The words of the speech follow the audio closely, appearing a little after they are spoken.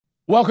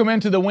Welcome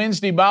into the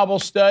Wednesday Bible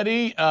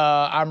study.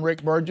 I'm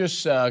Rick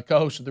Burgess,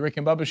 co-host of the Rick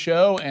and Bubba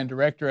Show and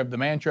director of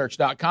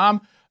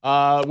themanchurch.com.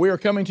 We are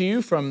coming to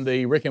you from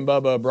the Rick and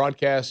Bubba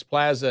Broadcast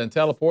Plaza and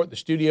Teleport, the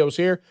studios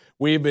here.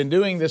 We've been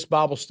doing this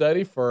Bible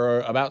study for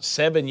about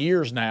 7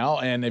 years now,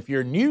 and if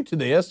you're new to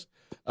this,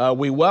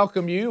 we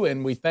welcome you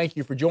and we thank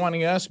you for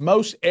joining us.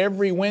 Most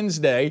every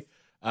Wednesday,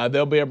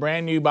 there'll be a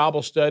brand new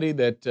Bible study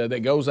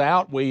that goes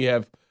out. We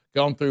have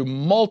gone through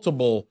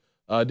multiple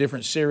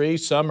different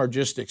series. Some are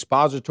just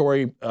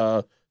expository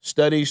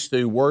studies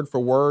through word for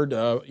word,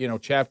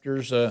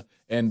 chapters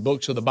and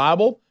books of the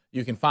Bible.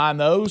 You can find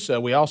those.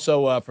 We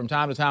also, from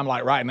time to time,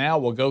 like right now,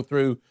 we'll go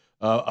through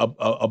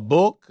a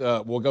book.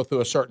 We'll go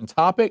through a certain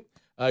topic.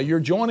 You're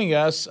joining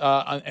us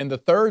in the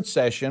third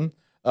session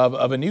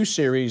of a new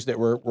series that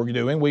we're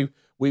doing.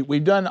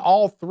 We've done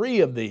all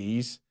three of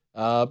these,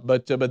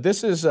 but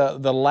this is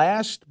the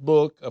last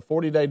book, a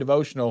 40-day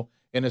devotional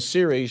in a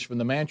series from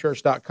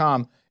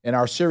themanchurch.com in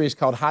our series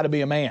called How to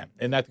Be a Man.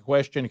 Isn't that the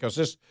question?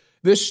 Because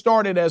this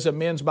started as a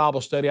men's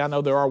Bible study. I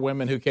know there are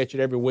women who catch it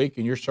every week,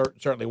 and you're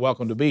certainly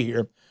welcome to be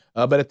here.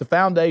 But at the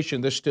foundation,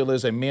 this still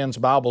is a men's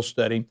Bible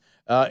study.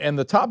 And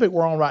the topic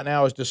we're on right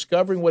now is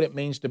discovering what it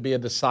means to be a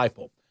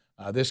disciple.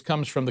 This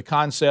comes from the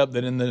concept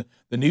that in the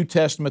New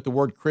Testament, the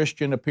word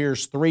Christian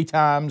appears 3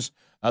 times,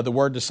 the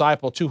word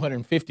disciple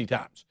 250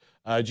 times.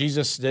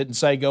 Jesus didn't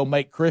say go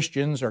make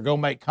Christians or go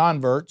make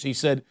converts. He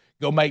said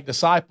go make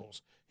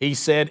disciples. He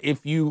said,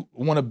 if you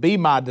want to be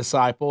my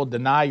disciple,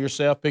 deny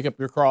yourself, pick up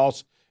your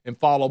cross, and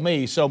follow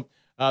me. So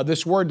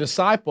this word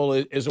disciple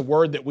is a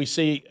word that we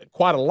see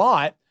quite a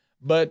lot,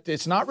 but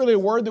it's not really a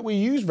word that we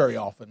use very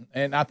often.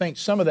 And I think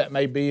some of that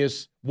may be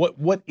is,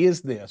 what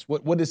is this?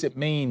 What does it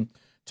mean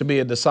to be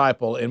a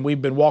disciple? And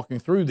we've been walking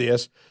through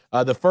this.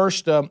 The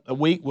first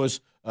week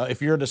was,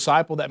 if you're a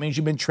disciple, that means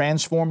you've been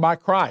transformed by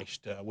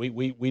Christ.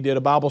 We did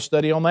a Bible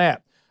study on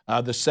that.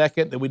 The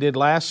second that we did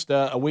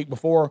a week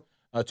before,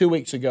 2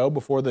 weeks ago,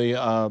 before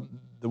the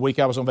week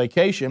I was on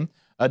vacation,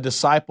 a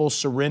disciple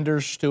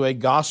surrenders to a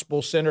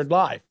gospel-centered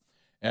life.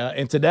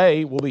 And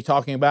today we'll be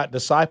talking about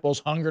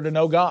disciples' hunger to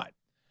know God.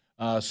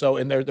 There's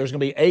going to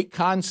be 8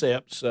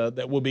 concepts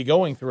that we'll be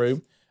going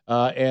through,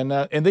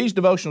 and these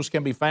devotionals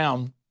can be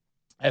found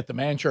at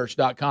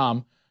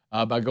themanchurch.com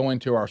by going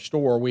to our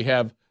store. We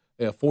have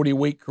a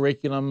 40-week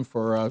curriculum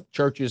for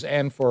churches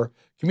and for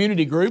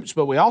community groups,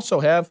 but we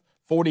also have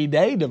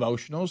 40-day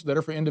devotionals that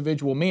are for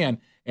individual men.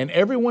 And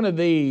every one of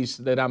these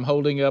that I'm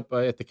holding up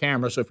at the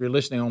camera, so if you're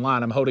listening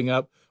online, I'm holding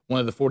up one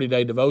of the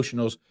 40-day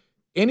devotionals.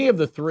 Any of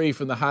the 3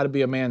 from the How to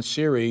Be a Man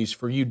series,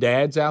 for you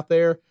dads out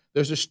there,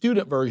 there's a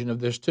student version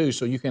of this too,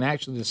 so you can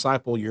actually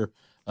disciple your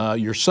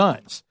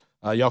sons.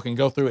 Y'all can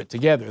go through it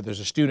together.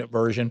 There's a student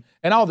version,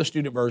 and all the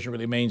student version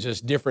really means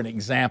is different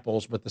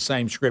examples, but the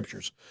same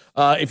scriptures.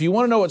 If you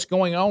want to know what's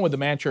going on with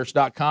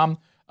themanchurch.com,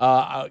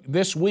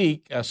 this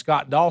week,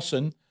 Scott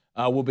Dawson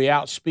will be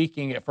out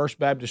speaking at First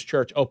Baptist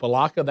Church,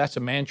 Opelika. That's a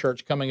man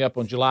church coming up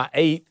on July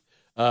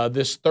 8th,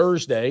 this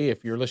Thursday,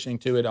 if you're listening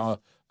to it on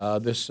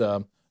this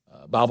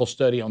Bible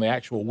study on the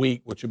actual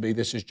week, which would be,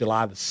 this is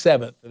July the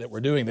 7th that we're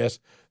doing this.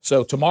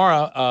 So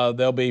tomorrow,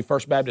 there'll be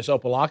First Baptist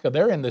Opelika.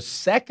 They're in the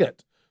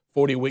second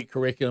 40-week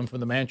curriculum from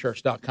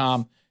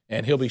themanchurch.com,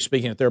 and he'll be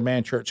speaking at their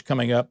man church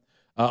coming up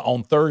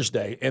on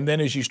Thursday. And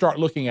then as you start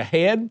looking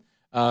ahead,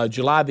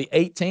 July the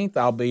 18th,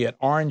 I'll be at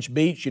Orange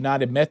Beach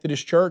United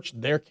Methodist Church.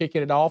 They're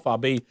kicking it off. I'll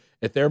be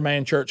at their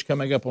man church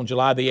coming up on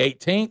July the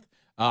 18th.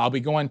 I'll be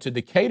going to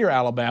Decatur,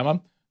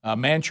 Alabama,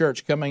 man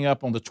church coming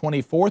up on the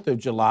 24th of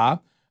July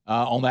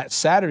on that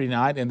Saturday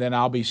night, and then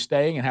I'll be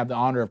staying and have the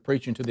honor of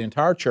preaching to the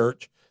entire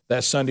church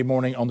that Sunday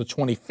morning on the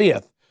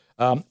 25th.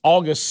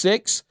 August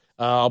 6th,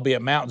 I'll be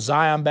at Mount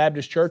Zion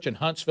Baptist Church in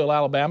Huntsville,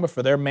 Alabama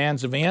for their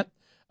man's event.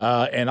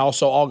 And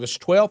also August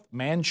 12th,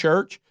 Man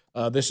Church.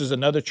 This is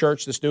another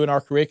church that's doing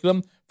our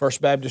curriculum,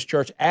 First Baptist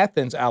Church,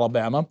 Athens,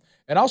 Alabama.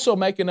 And also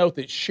make a note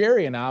that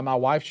Sherry and I, my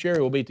wife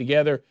Sherry, will be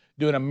together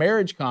doing a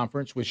marriage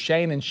conference with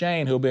Shane and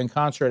Shane, who will be in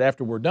concert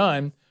after we're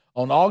done,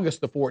 on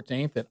August the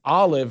 14th at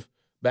Olive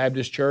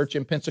Baptist Church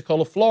in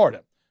Pensacola,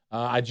 Florida.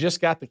 I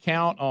just got the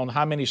count on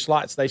how many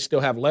slots they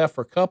still have left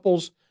for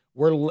couples.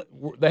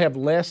 They have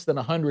less than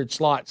 100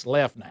 slots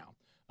left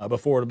now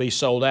before it'll be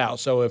sold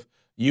out. So if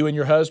you and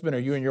your husband or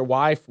you and your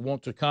wife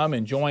want to come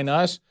and join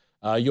us,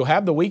 you'll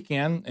have the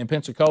weekend in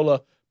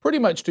Pensacola pretty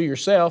much to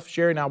yourself.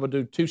 Sherry and I will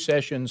do 2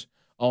 sessions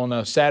on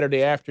a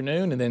Saturday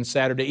afternoon, and then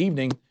Saturday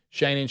evening,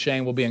 Shane and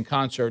Shane will be in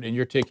concert, and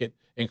your ticket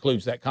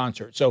includes that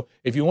concert. So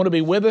if you want to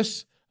be with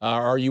us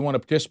or you want to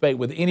participate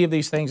with any of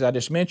these things I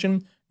just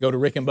mentioned, go to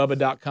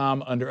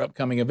rickandbubba.com under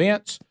upcoming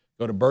events,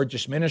 go to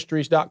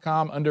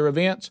burgessministries.com under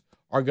events,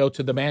 or go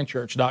to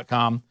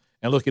themanchurch.com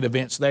and look at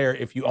events there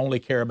if you only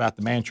care about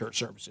the man church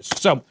services.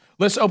 So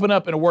let's open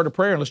up in a word of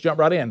prayer and let's jump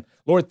right in.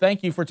 Lord,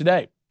 thank you for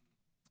today.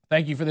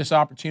 Thank you for this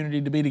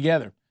opportunity to be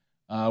together.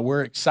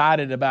 We're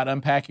excited about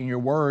unpacking your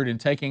word and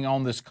taking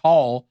on this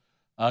call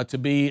to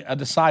be a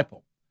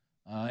disciple.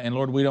 And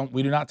Lord,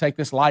 we do not take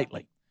this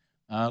lightly.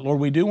 Lord,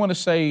 we do want to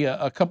say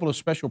a couple of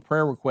special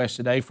prayer requests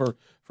today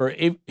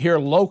here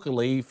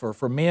locally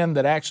for men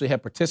that actually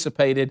have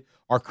participated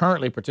or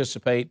currently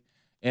participate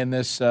in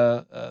this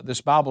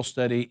Bible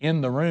study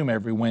in the room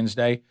every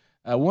Wednesday.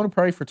 I want to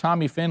pray for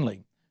Tommy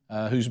Finley,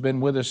 who's been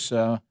with us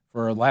for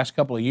the last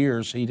couple of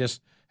years. He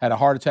just had a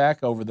heart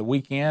attack over the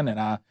weekend, and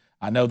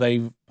I know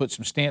they've put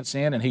some stents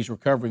in, and he's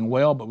recovering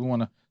well, but we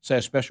want to say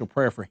a special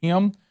prayer for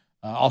him.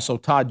 Also,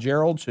 Todd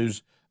Geralds,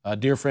 who's a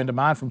dear friend of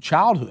mine from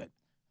childhood,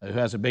 who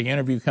has a big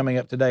interview coming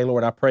up today.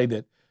 Lord, I pray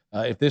that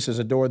if this is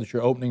a door that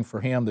you're opening for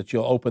him, that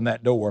you'll open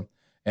that door.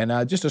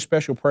 And just a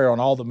special prayer on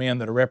all the men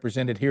that are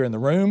represented here in the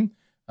room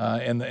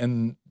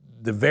and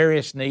the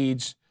various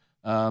needs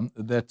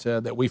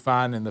that we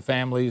find in the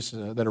families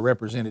that are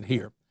represented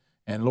here.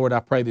 And Lord,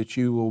 I pray that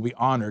you will be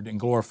honored and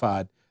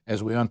glorified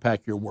as we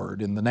unpack your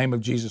word. In the name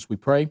of Jesus we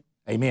pray,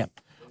 amen.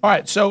 All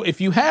right, so if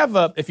you have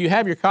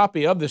your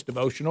copy of this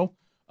devotional,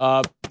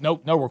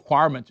 no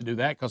requirement to do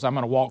that because I'm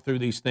going to walk through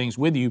these things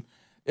with you.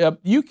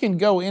 You can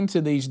go into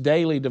these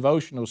daily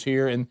devotionals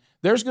here, and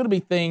there's going to be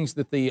things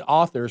that the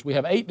authors, we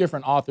have 8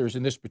 different authors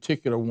in this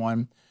particular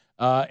one,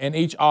 and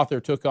each author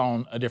took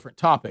on a different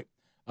topic.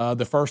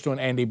 The first one,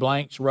 Andy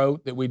Blanks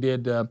wrote that we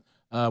did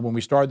when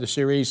we started the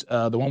series.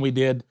 The one we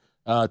did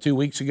 2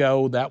 weeks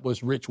ago, that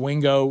was Rich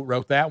Wingo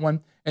wrote that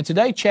one. And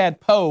today,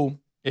 Chad Poe,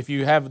 if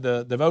you have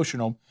the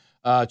devotional,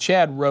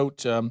 Chad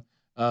wrote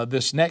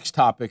this next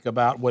topic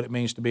about what it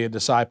means to be a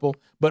disciple.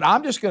 But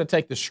I'm just going to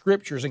take the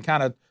scriptures and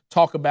kind of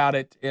talk about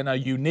it in a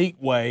unique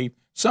way.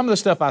 Some of the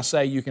stuff I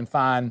say you can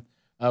find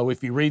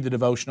if you read the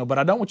devotional, but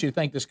I don't want you to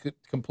think this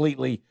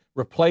completely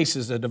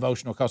replaces a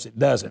devotional because it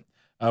doesn't.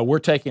 We're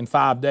taking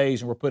 5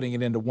 days and we're putting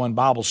it into one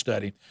Bible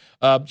study.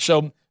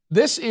 So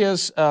this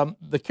is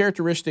the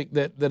characteristic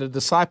that a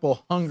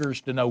disciple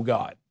hungers to know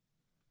God.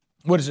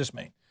 What does this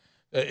mean?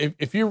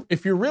 If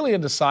you're really a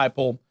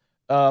disciple,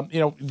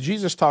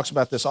 Jesus talks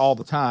about this all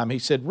the time. He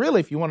said, really,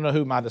 if you want to know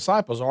who my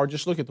disciples are,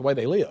 just look at the way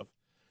they live.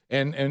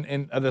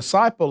 And a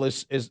disciple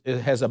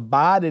has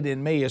abided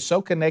in me, is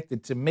so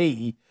connected to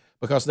me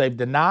because they've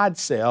denied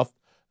self.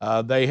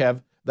 They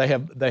have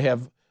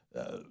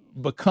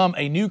become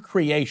a new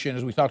creation,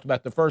 as we talked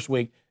about the first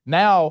week.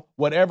 Now,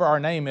 whatever our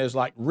name is,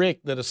 like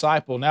Rick the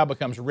disciple, now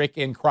becomes Rick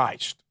in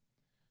Christ.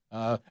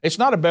 It's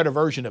not a better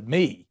version of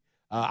me.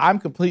 I'm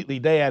completely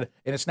dead,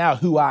 and it's now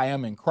who I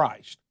am in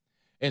Christ.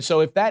 And so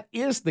if that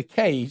is the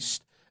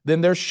case,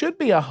 then there should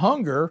be a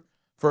hunger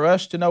for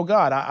us to know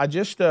God. I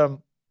just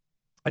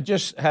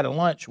had a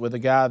lunch with a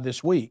guy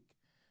this week,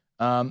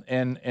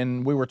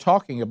 and we were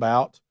talking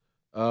about,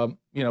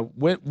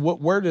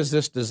 where does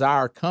this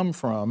desire come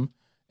from?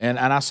 And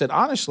I said,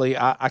 honestly,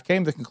 I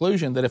came to the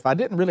conclusion that if I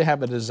didn't really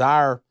have a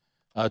desire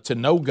to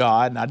know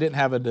God, and I didn't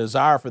have a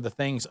desire for the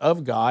things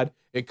of God,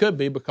 it could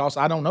be because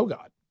I don't know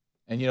God.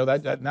 And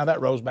that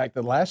rolls back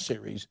to the last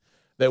series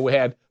that we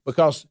had,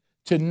 because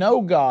to know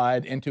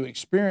God and to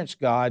experience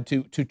God,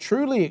 to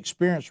truly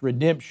experience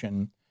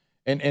redemption,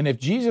 and if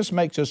Jesus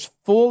makes us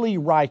fully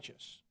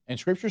righteous, and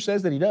Scripture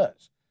says that He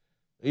does,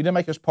 He doesn't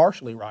make us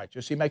partially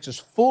righteous, He makes us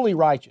fully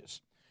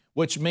righteous,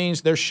 which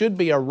means there should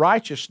be a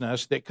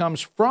righteousness that comes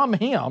from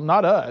Him,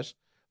 not us,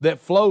 that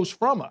flows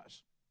from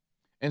us.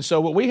 And so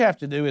what we have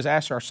to do is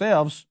ask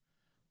ourselves,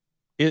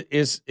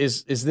 is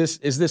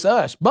this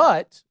us?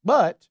 But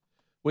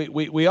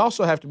we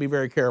also have to be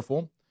very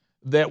careful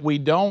that we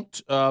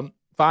don't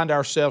find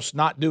ourselves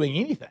not doing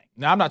anything.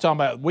 Now, I'm not talking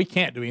about we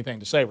can't do anything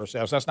to save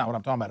ourselves. That's not what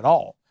I'm talking about at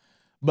all.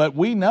 But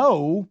we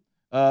know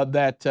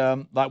that,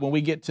 like when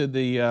we get to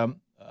the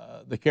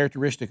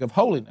characteristic of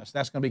holiness,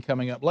 that's going to be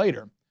coming up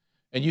later.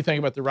 And you think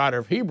about the writer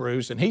of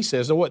Hebrews, and he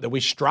says that we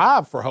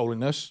strive for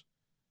holiness,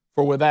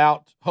 for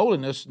without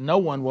holiness, no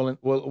one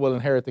will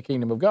inherit the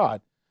kingdom of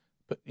God.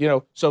 But,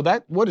 so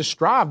what does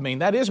strive mean?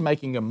 That is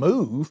making a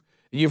move.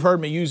 You've heard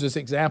me use this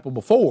example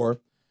before,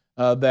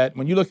 that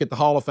when you look at the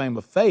Hall of Fame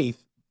of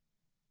Faith,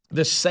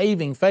 this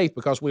saving faith,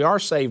 because we are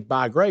saved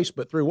by grace,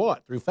 but through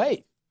what? Through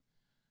faith.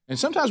 And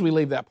sometimes we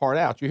leave that part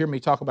out. You hear me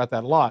talk about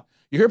that a lot.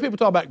 You hear people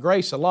talk about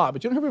grace a lot,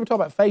 but you don't hear people talk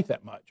about faith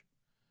that much.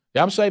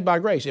 Yeah, I'm saved by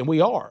grace, and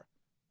we are.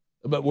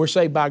 But we're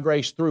saved by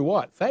grace through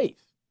what?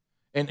 Faith.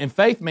 And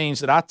faith means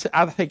that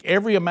I take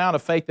every amount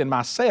of faith in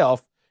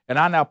myself, and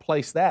I now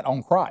place that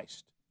on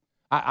Christ.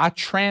 I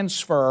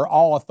transfer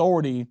all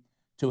authority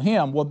to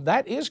Him. Well,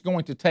 that is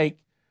going to take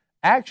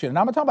action. And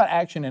I'm not talking about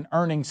action in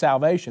earning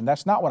salvation.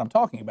 That's not what I'm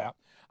talking about.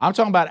 I'm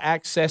talking about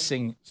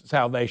accessing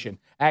salvation,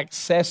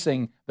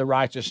 accessing the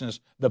righteousness,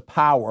 the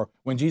power.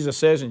 When Jesus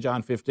says in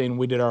John 15, when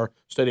we did our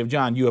study of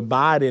John, you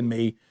abide in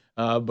me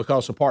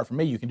because apart from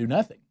me, you can do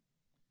nothing.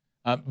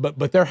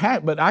 But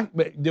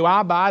do I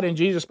abide in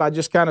Jesus by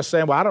just kind of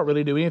saying, well, I don't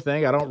really do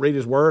anything. I don't read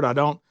His Word. I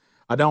don't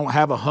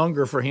have a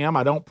hunger for Him.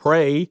 I don't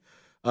pray.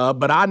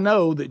 But I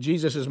know that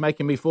Jesus is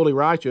making me fully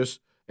righteous,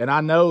 and I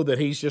know that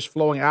He's just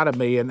flowing out of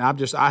me, and I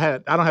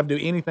don't have to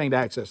do anything to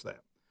access that.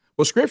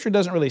 Well, Scripture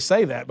doesn't really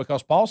say that,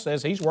 because Paul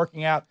says He's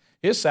working out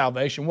His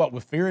salvation,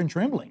 with fear and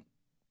trembling.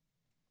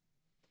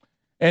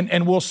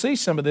 And we'll see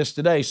some of this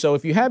today. So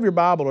if you have your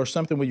Bible or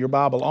something with your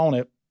Bible on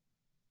it,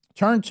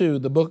 turn to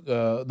the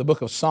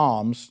book of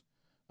Psalms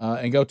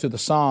and go to the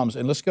Psalms,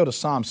 and let's go to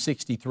Psalm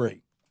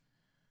 63.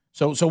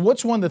 So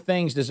what's one of the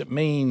things does it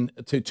mean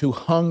to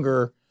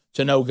hunger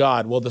to know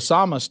God? Well, the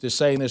psalmist is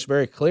saying this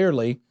very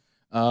clearly,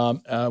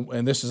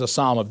 and this is a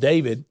Psalm of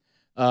David.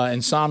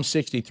 In Psalm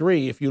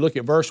 63, if you look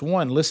at verse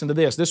 1, listen to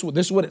this. This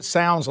is what it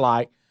sounds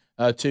like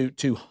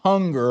to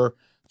hunger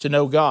to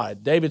know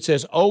God. David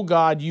says, "O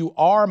God, you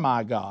are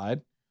my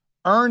God,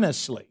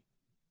 earnestly."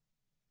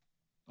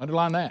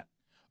 Underline that.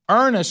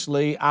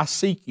 "Earnestly I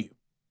seek you."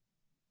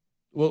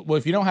 Well,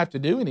 if you don't have to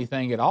do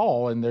anything at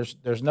all, and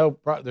there's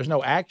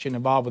no action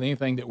involved with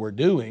anything that we're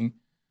doing,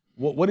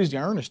 what is he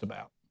earnest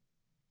about?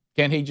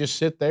 Can he just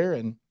sit there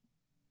and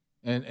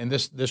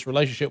this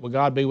relationship with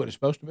God be what it's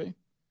supposed to be?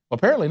 Well,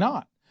 apparently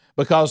not,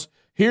 because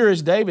here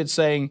is David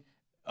saying,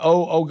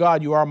 "Oh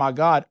God, you are my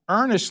God.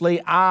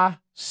 Earnestly I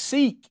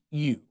seek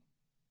you."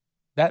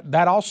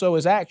 That also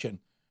is action.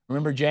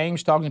 Remember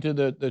James talking to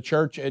the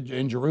church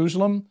in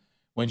Jerusalem?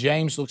 When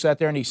James looks out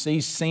there and he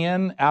sees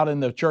sin out in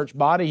the church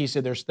body, he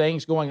said, "There's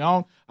things going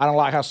on. I don't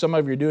like how some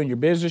of you are doing your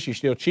business. You're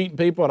still cheating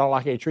people. I don't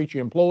like how you treat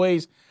your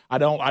employees. I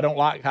don't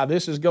like how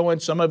this is going.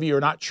 Some of you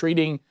are not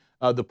treating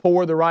the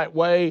poor the right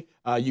way.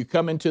 You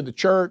come into the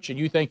church and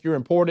you think you're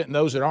important, and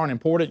those that aren't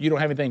important you don't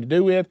have anything to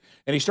do with."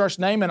 And he starts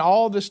naming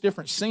all this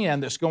different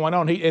sin that's going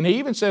on. He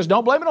even says,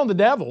 don't blame it on the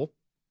devil.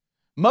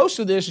 Most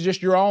of this is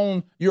just your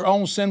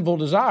own sinful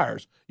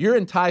desires. You're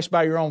enticed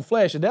by your own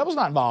flesh. The devil's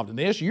not involved in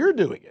this. You're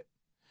doing it.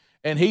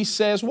 And he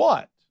says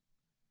what?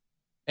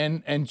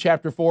 In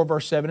chapter 4,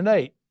 verse 7 and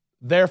 8,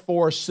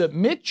 "Therefore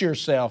submit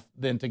yourself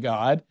then to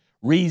God,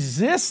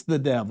 resist the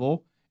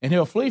devil, and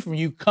he'll flee from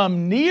you.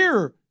 Come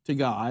near to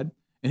God,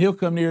 and he'll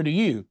come near to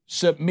you."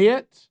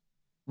 Submit,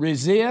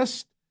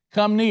 resist,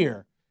 come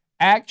near.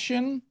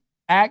 Action,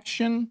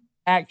 action,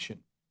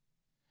 action.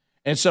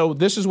 And so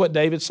this is what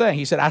David's saying.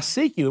 He said, "I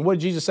seek you." And what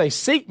did Jesus say?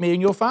 "Seek me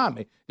and you'll find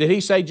me." Did he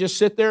say just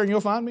sit there and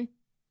you'll find me?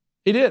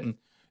 He didn't.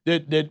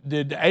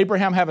 Did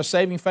Abraham have a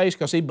saving faith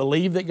because he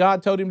believed that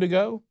God told him to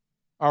go?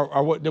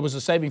 Or what? There was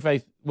a saving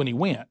faith when he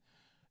went.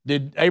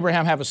 Did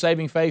Abraham have a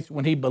saving faith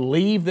when he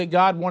believed that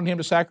God wanted him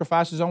to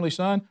sacrifice his only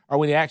son, or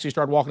when he actually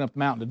started walking up the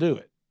mountain to do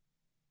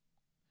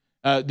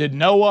it? Did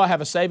Noah have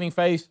a saving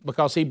faith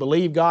because he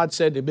believed God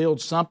said to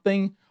build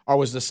something, or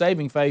was the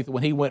saving faith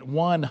when he went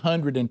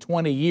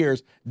 120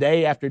 years,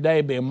 day after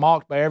day, being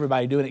mocked by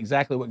everybody, doing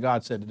exactly what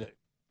God said to do?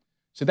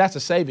 So that's a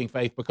saving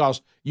faith,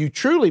 because you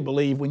truly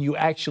believe when you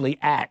actually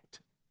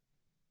act,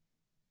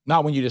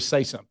 not when you just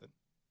say something.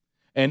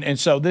 And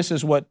so this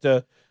is what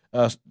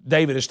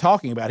David is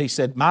talking about. He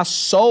said, "My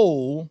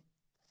soul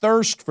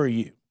thirsts for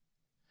you.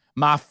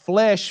 My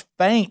flesh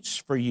faints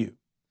for you,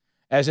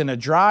 as in a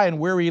dry and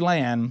weary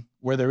land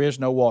where there is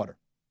no water."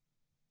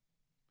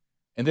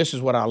 And this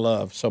is what I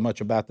love so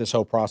much about this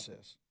whole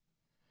process.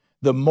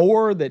 The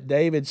more that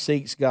David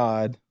seeks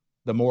God,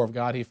 the more of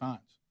God he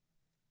finds.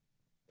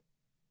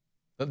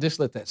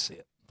 Just let that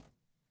sit.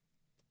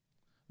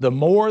 The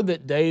more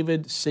that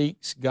David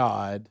seeks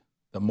God,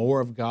 the more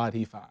of God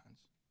he finds.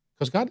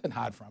 Because God doesn't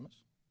hide from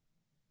us.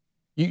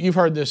 You've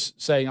heard this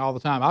saying all the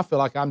time, "I feel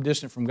like I'm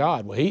distant from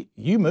God." Well,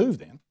 you moved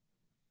then.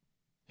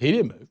 He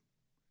didn't move.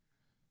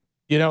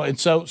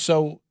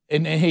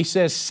 And he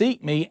says,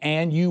 "Seek me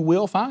and you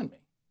will find me."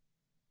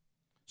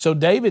 So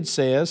David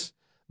says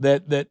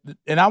that,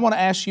 and I want to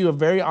ask you a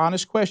very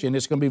honest question.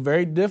 It's going to be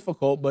very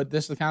difficult, but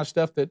this is the kind of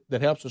stuff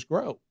that helps us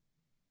grow.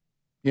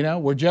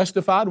 We're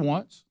justified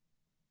once.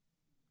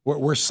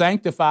 We're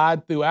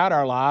sanctified throughout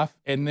our life,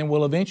 and then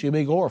we'll eventually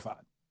be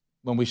glorified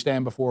when we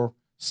stand before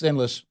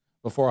sinless,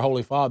 before a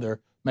holy Father,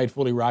 made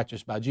fully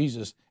righteous by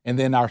Jesus, and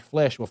then our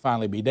flesh will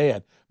finally be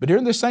dead. But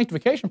during this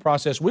sanctification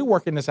process, we're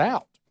working this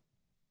out.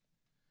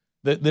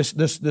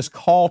 This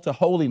call to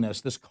holiness,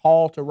 this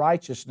call to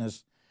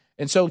righteousness.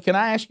 And so can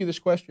I ask you this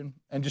question,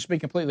 and just be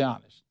completely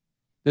honest?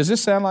 Does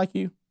this sound like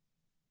you?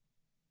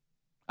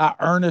 "I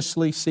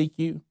earnestly seek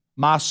you.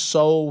 My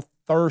soul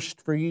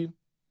thirsts for you.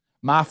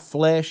 My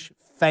flesh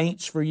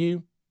faints for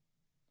you,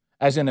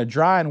 as in a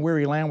dry and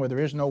weary land where there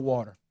is no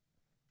water."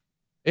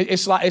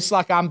 It's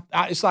like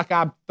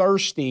I'm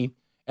thirsty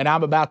and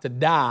I'm about to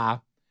die,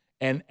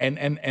 and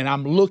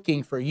I'm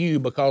looking for you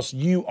because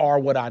you are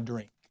what I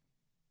drink.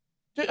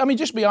 I mean,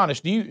 just be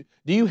honest. Do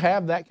you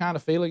have that kind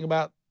of feeling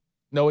about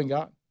knowing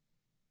God?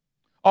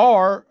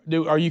 Or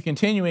are you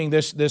continuing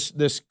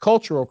this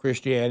cultural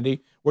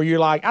Christianity where you're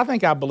like, "I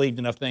think I've believed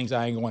enough things,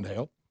 I ain't going to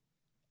hell"?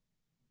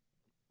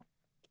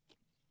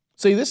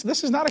 See, this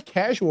is not a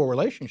casual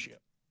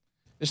relationship.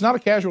 It's not a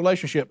casual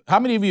relationship. How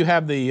many of you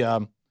have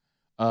the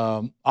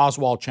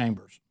Oswald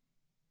Chambers,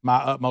 "My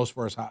Utmost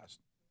for His Highest"?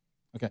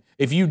 Okay.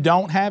 If you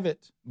don't have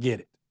it,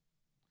 get it.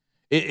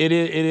 It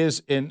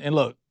is, and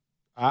look,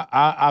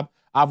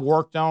 I've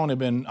worked on and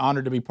been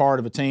honored to be part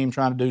of a team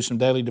trying to do some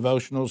daily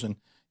devotionals, and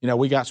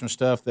we got some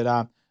stuff that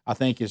I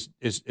think is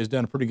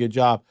done a pretty good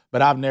job.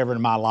 But I've never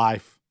in my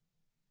life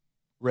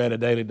read a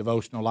daily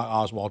devotional like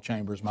Oswald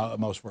Chambers' "My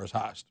Utmost for His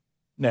Highest."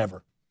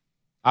 Never.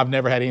 I've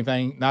never had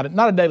anything, not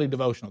a daily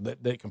devotional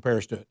that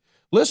compares to it.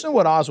 Listen to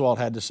what Oswald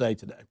had to say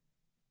today.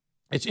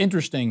 It's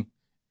interesting.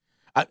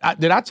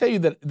 Did I tell you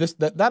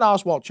that that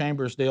Oswald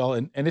Chambers deal,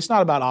 and it's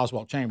not about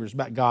Oswald Chambers, it's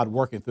about God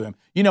working through him.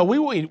 You know, we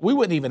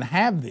wouldn't even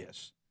have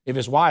this if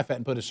his wife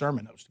hadn't put his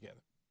sermon notes together.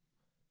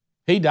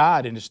 He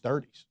died in his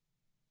 30s,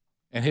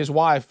 and his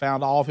wife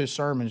found all of his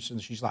sermons,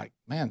 and she's like,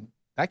 man,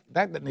 that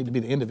doesn't need to be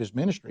the end of his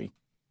ministry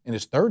in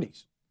his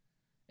 30s.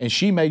 And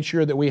she made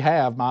sure that we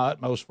have my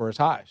utmost for his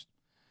highest.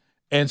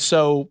 And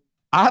so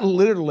I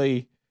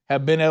literally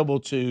have been able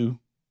to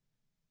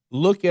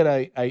look at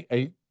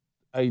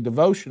a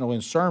devotional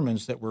in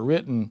sermons that were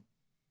written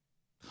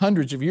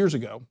hundreds of years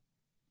ago,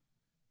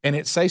 and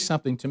it says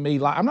something to me.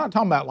 Like, I'm not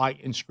talking about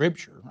like in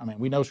Scripture. I mean,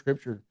 we know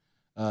Scripture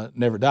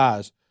never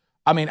dies.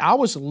 I mean, I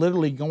was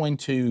literally going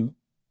to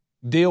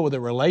deal with a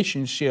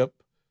relationship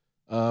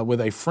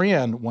with a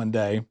friend one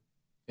day,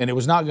 and it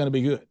was not going to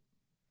be good.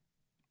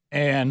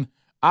 And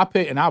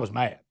I was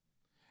mad.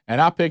 And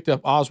I picked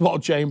up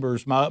Oswald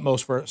Chambers, My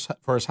Utmost for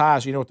His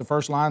Highest. You know what the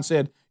first line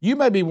said? You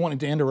may be wanting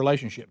to end a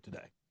relationship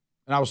today.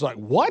 And I was like,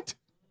 what?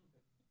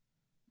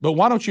 But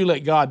why don't you let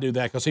God do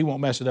that, because he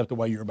won't mess it up the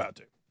way you're about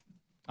to.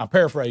 I'm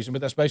paraphrasing,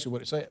 but that's basically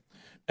what it said.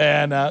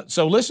 And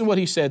so listen to what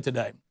he said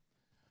today.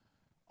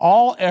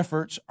 All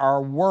efforts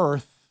are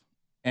worth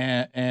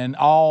and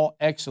all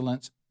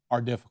excellence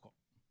are difficult.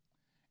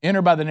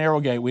 Enter by the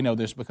narrow gate, we know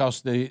this,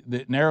 because the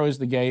narrow is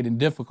the gate and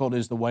difficult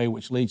is the way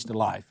which leads to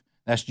life.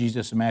 That's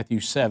Jesus in Matthew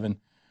 7:13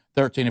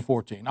 and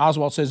 14.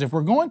 Oswald says, if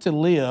we're going to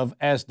live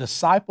as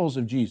disciples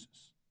of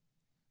Jesus,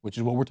 which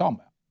is what we're talking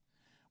about,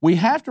 we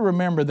have to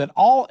remember that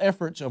all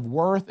efforts of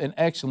worth and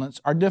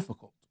excellence are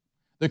difficult.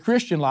 The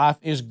Christian life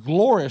is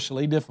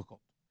gloriously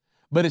difficult,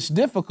 but its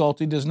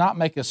difficulty does not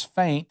make us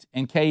faint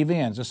and cave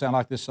in. Does that sound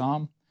like this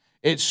psalm?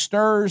 It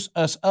stirs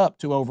us up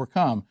to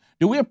overcome.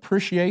 Do we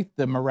appreciate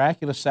the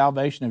miraculous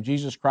salvation of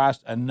Jesus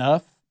Christ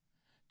enough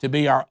to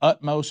be our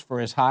utmost for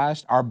his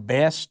highest, our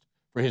best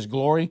for his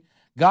glory?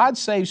 God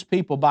saves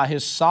people by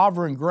his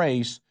sovereign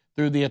grace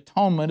through the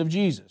atonement of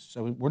Jesus.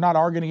 So we're not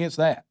arguing against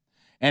that.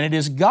 And it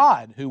is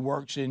God who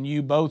works in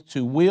you both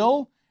to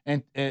will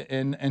and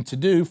to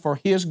do for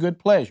his good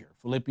pleasure,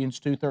 Philippians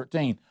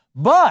 2:13.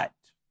 But,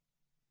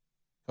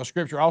 because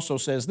Scripture also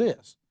says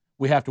this,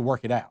 we have to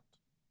work it out.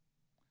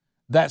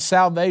 That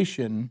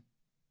salvation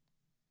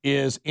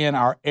is in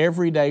our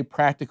everyday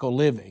practical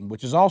living,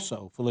 which is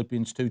also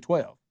Philippians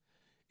 2:12.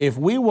 If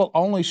we will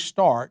only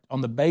start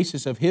on the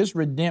basis of his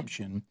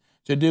redemption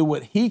to do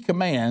what he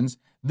commands,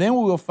 then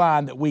we will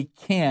find that we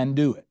can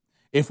do it.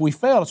 If we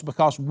fail, it's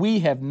because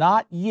we have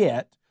not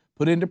yet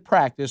put into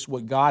practice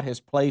what God has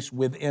placed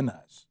within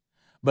us.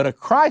 But a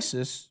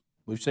crisis,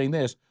 we've seen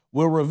this,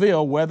 will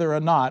reveal whether or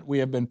not we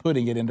have been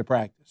putting it into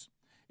practice.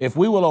 If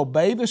we will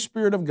obey the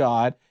Spirit of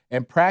God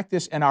and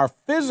practice in our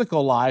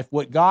physical life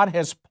what God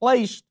has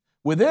placed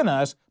within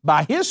us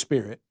by his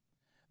Spirit,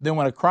 then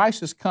when a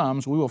crisis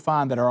comes, we will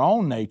find that our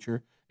own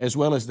nature, as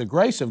well as the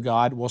grace of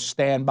God, will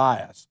stand by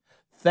us.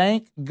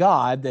 Thank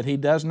God that he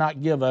does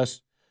not give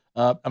us,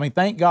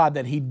 thank God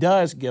that he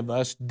does give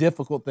us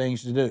difficult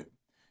things to do.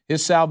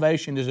 His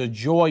salvation is a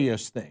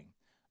joyous thing,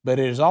 but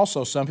it is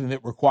also something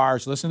that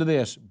requires, listen to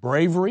this,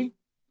 bravery,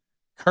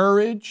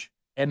 courage,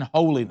 and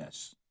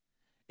holiness.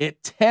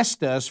 It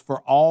tests us for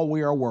all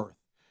we are worth.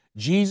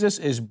 Jesus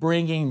is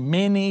bringing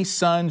many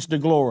sons to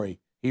glory,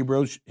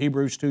 Hebrews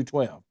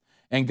 2:12.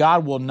 And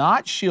God will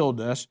not shield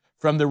us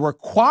from the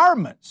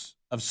requirements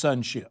of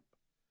sonship.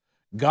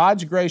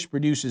 God's grace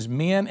produces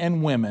men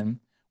and women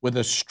with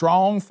a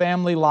strong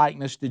family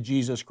likeness to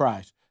Jesus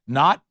Christ,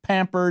 not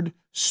pampered,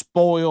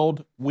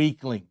 spoiled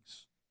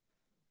weaklings.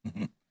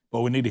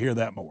 But we need to hear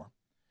that more.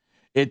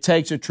 It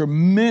takes a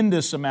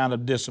tremendous amount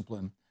of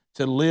discipline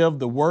to live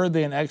the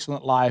worthy and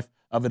excellent life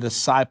of a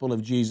disciple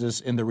of Jesus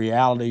in the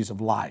realities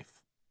of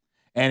life.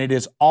 And it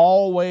is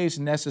always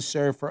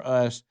necessary for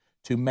us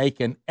to make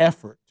an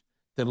effort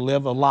to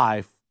live a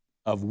life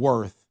of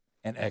worth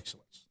and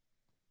excellence.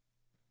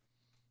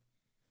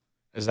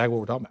 Is that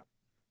what we're talking about?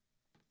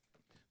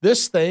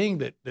 This thing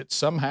that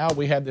somehow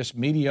we have this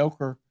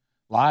mediocre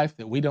life,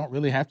 that we don't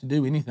really have to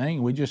do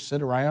anything, we just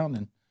sit around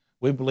and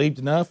we believed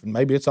enough and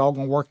maybe it's all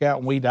going to work out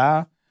when we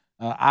die.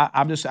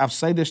 I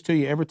say this to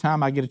you every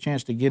time I get a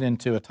chance to get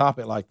into a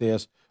topic like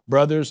this.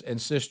 Brothers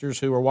and sisters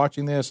who are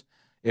watching this,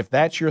 if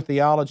that's your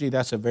theology,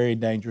 that's a very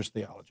dangerous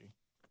theology.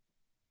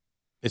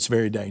 It's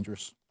very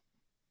dangerous.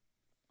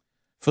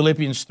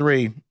 Philippians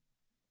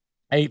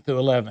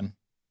 3:8-11.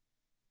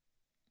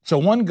 So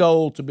one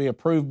goal to be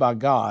approved by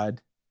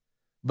God,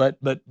 but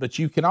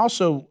you can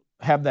also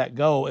have that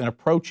goal and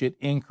approach it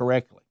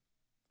incorrectly.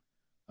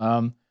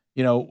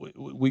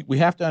 We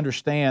have to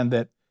understand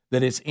that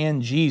it's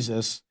in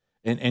Jesus,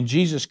 and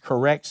Jesus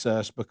corrects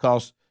us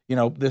because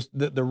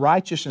the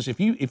righteousness. If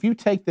you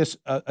take this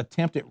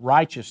attempt at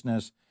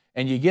righteousness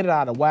and you get it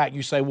out of whack,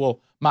 you say, well,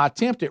 my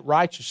attempt at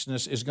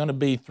righteousness is going to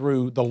be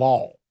through the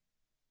law.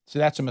 See,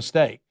 that's a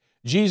mistake.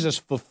 Jesus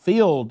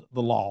fulfilled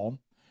the law,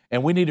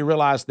 and we need to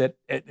realize that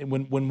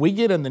when we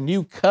get in the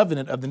new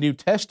covenant of the New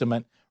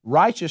Testament,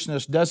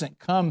 righteousness doesn't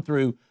come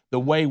through the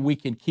way we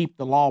can keep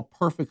the law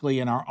perfectly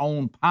in our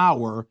own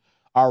power.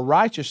 Our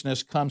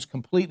righteousness comes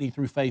completely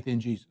through faith in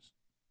Jesus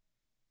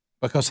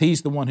because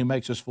he's the one who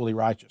makes us fully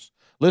righteous.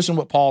 Listen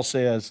what Paul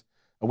says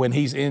when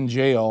he's in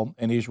jail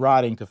and he's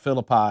writing to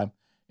Philippi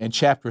in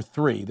chapter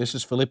 3. This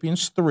is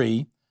Philippians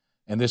 3,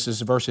 and this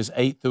is verses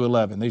 8 through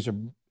 11. These are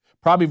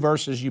probably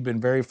verses you've been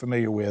very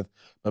familiar with,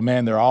 but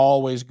man, they're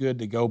always good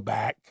to go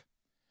back.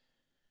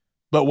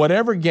 But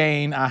whatever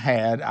gain I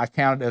had, I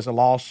counted as a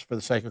loss for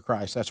the sake of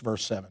Christ. That's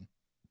verse 7.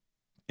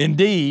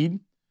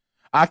 Indeed,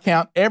 I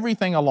count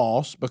everything a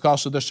loss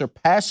because of the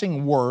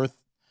surpassing worth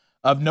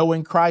of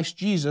knowing Christ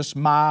Jesus,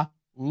 my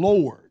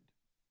Lord.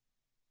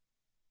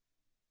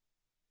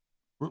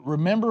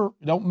 Remember,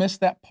 don't miss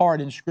that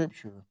part in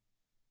Scripture,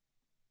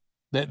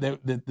 that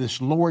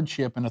this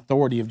lordship and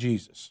authority of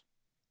Jesus.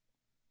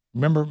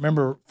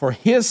 Remember, for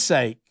his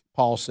sake,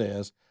 Paul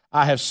says,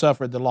 I have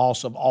suffered the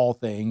loss of all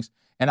things,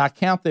 and I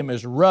count them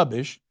as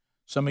rubbish.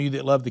 Some of you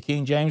that love the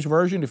King James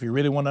Version, if you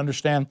really want to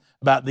understand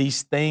about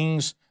these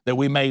things that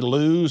we may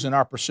lose in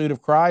our pursuit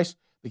of Christ,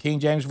 the King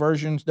James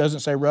Version doesn't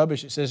say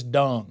rubbish, it says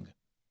dung.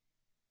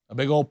 A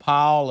big old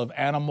pile of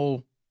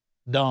animal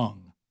dung.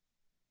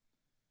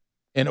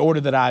 In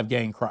order that I have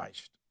gained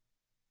Christ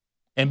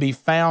and be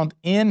found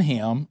in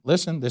him,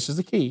 listen, this is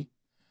the key,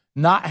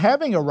 not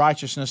having a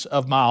righteousness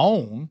of my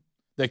own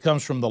that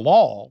comes from the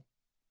law,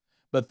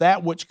 but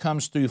that which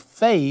comes through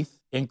faith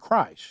in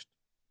Christ.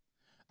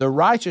 The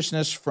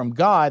righteousness from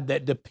God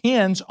that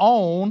depends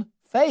on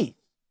faith,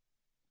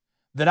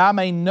 that I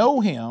may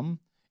know him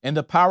in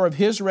the power of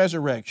his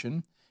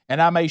resurrection,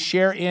 and I may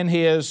share in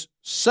his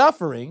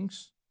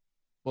sufferings.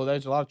 Well,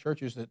 there's a lot of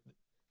churches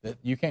that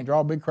you can't draw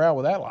a big crowd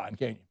with that line,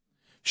 can you?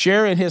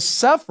 Share in his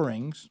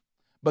sufferings,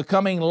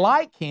 becoming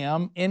like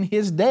him in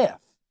his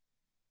death.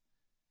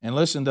 And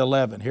listen to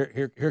 11.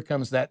 Here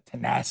comes that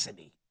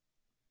tenacity.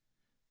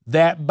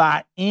 That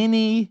by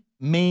any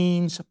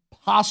means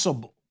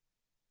possible,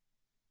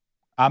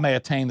 I may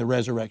attain the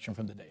resurrection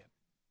from the dead.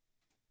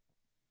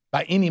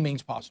 By any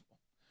means possible.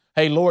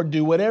 Hey, Lord,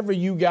 do whatever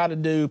you got to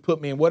do, put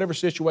me in whatever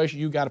situation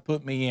you got to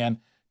put me in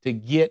to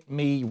get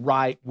me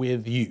right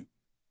with you.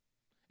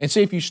 And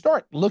see, if you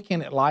start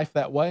looking at life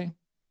that way,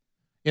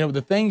 you know,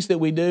 the things that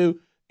we do,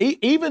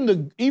 even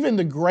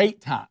the great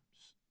times,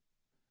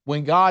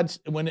 when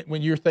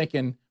when you're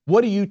thinking,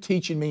 what are you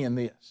teaching me in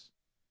this?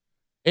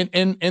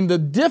 And the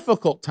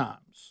difficult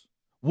times,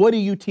 what are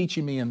you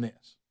teaching me in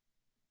this?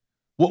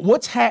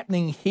 What's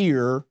happening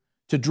here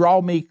to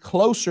draw me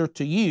closer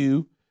to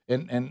you?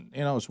 And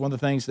you know, it's one of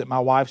the things that my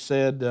wife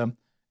said,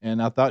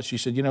 and I thought she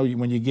said, you know,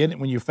 when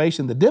you're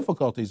facing the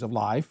difficulties of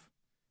life,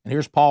 and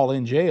here's Paul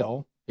in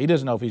jail, he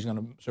doesn't know if he's going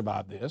to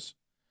survive this.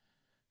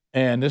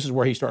 And this is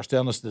where he starts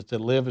telling us that to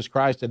live as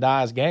Christ, to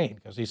die as gain.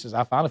 Because he says,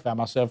 I finally found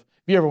myself.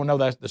 If you ever know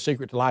that's the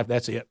secret to life,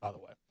 that's it, by the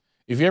way.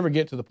 If you ever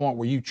get to the point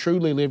where you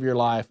truly live your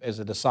life as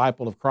a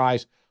disciple of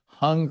Christ,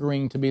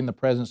 hungering to be in the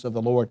presence of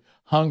the Lord,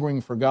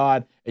 hungering for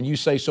God, and you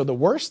say, so the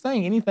worst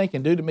thing anything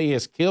can do to me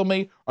is kill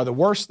me, or the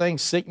worst thing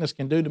sickness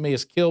can do to me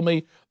is kill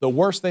me, the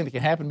worst thing that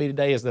can happen to me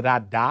today is that I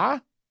die?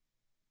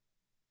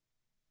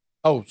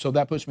 Oh, so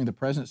that puts me in the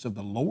presence of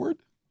the Lord?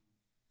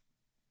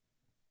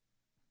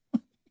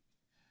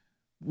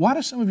 Why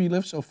do some of you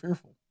live so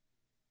fearful?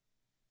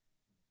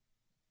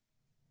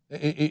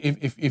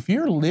 If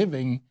you're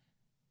living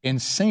in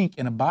sync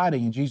and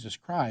abiding in Jesus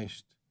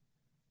Christ,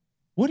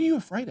 what are you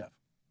afraid of?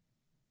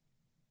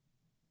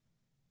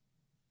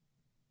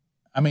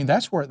 I mean,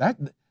 that's where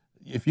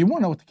if you want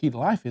to know what the key to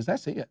life is,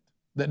 that's it.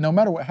 That no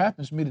matter what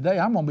happens to me today,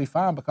 I'm going to be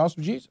fine because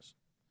of Jesus.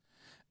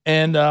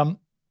 And but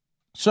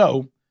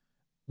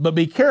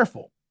be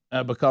careful.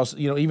 Because,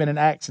 you know, even in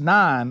Acts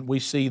 9, we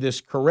see this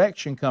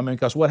correction coming,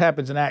 because what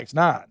happens in Acts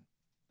 9?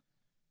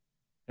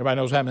 Everybody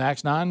knows what happened in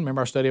Acts 9?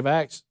 Remember our study of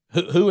Acts?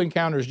 Who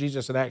encounters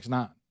Jesus in Acts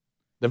 9?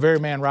 The very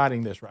man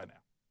writing this right now.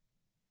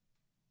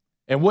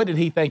 And what did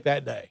he think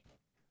that day?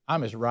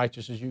 I'm as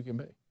righteous as you can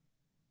be.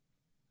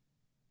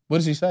 What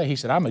does he say? He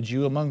said, I'm a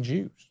Jew among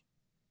Jews.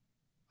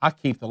 I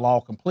keep the law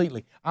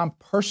completely. I'm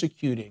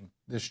persecuting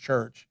this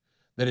church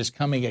that is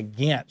coming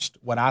against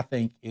what I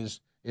think is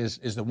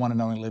the one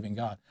and only living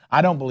God.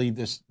 I don't believe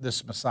this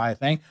Messiah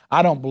thing.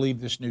 I don't believe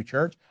this new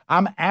church.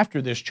 I'm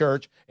after this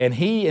church. And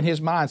he, in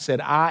his mind, said,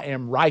 I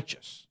am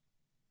righteous,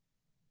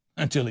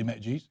 until he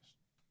met Jesus.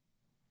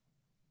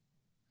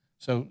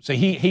 So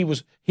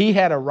he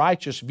had a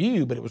righteous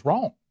view, but it was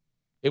wrong.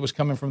 It was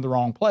coming from the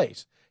wrong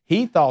place.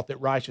 He thought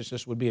that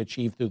righteousness would be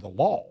achieved through the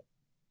law,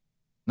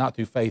 not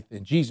through faith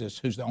in Jesus,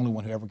 who's the only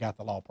one who ever got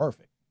the law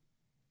perfect.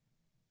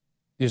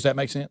 Does that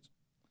make sense?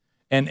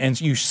 And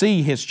you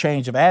see his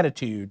change of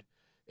attitude,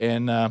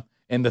 and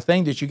the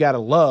thing that you got to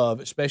love,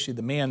 especially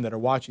the men that are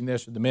watching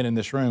this, or the men in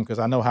this room, because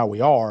I know how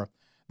we are,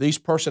 these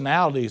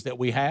personalities that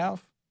we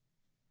have,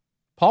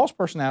 Paul's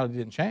personality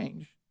didn't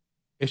change.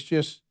 It's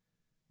just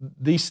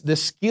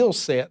this skill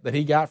set that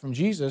he got from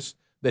Jesus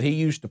that he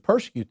used to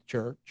persecute the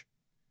church.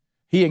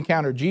 He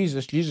encountered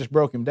Jesus. Jesus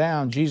broke him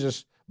down.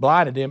 Jesus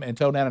blinded him and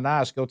told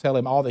Ananias, go tell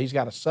him all that he's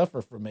got to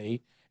suffer for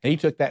me. And he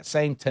took that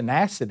same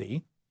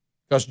tenacity,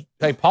 because,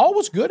 hey, Paul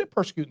was good at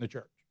persecuting the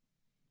church.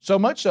 So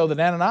much so that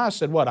Ananias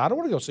said, what? I don't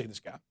want to go see this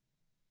guy.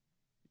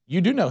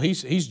 You do know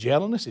he's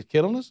jailing us, he's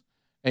killing us.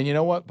 And you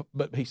know what?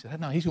 But he said,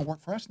 no, he's going to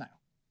work for us now.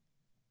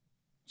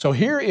 So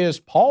here is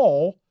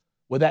Paul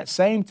with that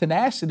same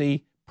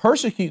tenacity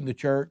persecuting the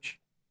church,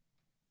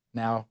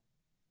 now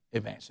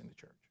advancing the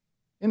church.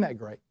 Isn't that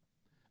great?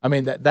 I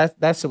mean,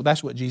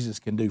 that's what Jesus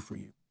can do for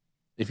you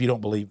if you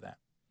don't believe that.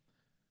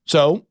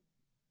 So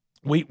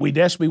we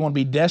desperately want to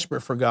be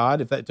desperate for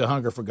God, to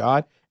hunger for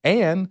God,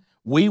 and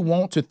we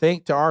want to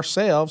think to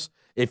ourselves,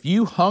 if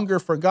you hunger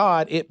for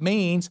God, it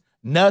means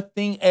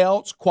nothing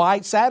else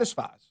quite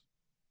satisfies.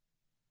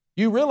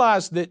 You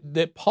realize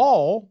that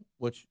Paul,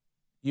 which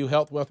you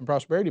health, wealth, and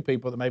prosperity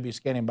people that may be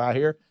scanning by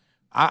here,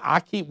 I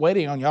keep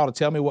waiting on y'all to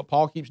tell me what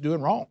Paul keeps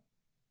doing wrong.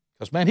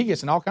 Because, man, he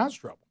gets in all kinds of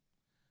trouble.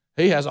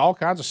 He has all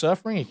kinds of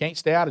suffering. He can't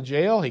stay out of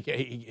jail.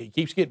 He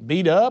keeps getting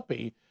beat up.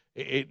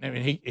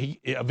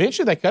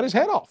 Eventually they cut his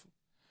head off.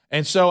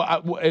 And so,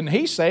 and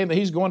he's saying that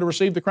he's going to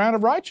receive the crown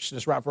of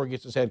righteousness right before he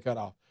gets his head cut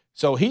off.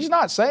 So he's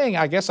not saying,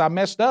 I guess I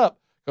messed up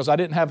because I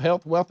didn't have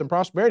health, wealth, and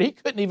prosperity. He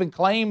couldn't even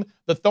claim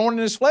the thorn in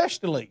his flesh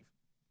to leave.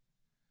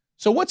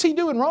 So what's he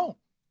doing wrong?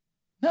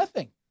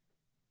 Nothing.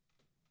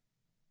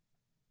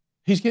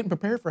 He's getting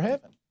prepared for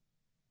heaven.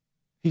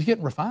 He's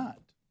getting refined.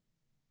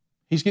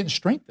 He's getting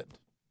strengthened.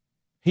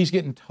 He's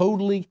getting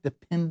totally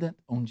dependent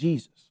on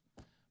Jesus,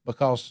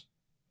 because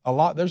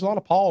there's a lot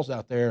of Pauls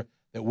out there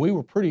that we've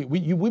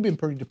been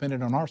pretty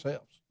dependent on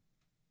ourselves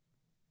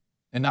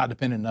and not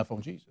dependent enough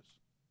on Jesus.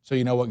 So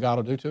you know what God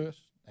will do to us?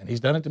 And he's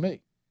done it to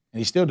me, and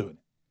he's still doing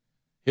it.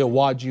 He'll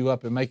wad you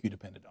up and make you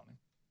dependent on him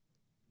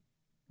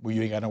where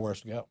you ain't got nowhere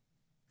else to go.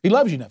 He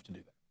loves you enough to do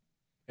that.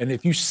 And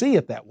if you see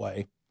it that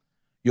way,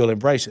 you'll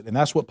embrace it. And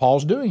that's what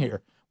Paul's doing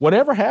here.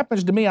 Whatever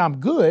happens to me, I'm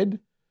good,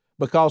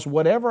 because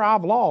whatever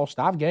I've lost,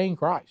 I've gained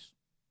Christ.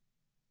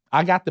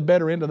 I got the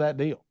better end of that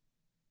deal.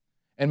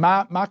 And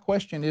my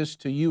question is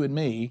to you and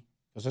me,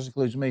 because this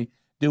includes me,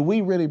 do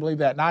we really believe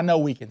that? And I know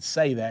we can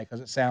say that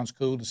because it sounds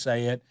cool to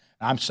say it.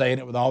 I'm saying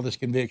it with all this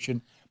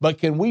conviction. But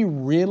can we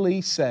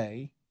really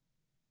say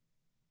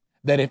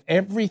that if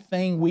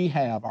everything we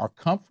have, our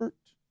comfort,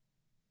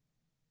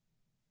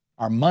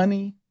 our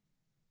money,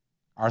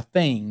 our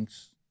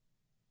things,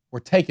 were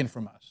taken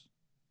from us,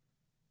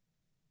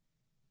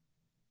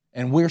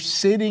 and we're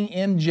sitting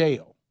in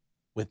jail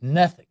with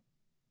nothing,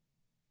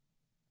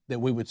 that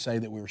we would say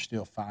that we were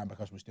still fine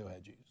because we still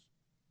had Jesus?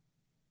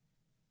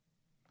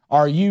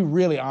 Are you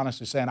really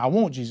honestly saying, I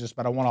want Jesus,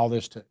 but I want all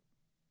this too?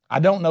 I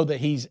don't know that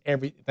he's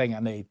everything I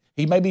need.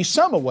 He may be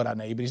some of what I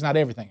need, but he's not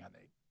everything I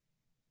need.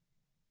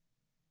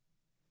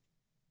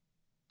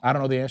 I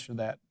don't know the answer to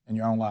that in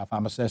your own life.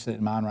 I'm assessing it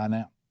in mine right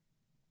now.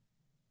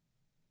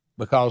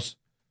 Because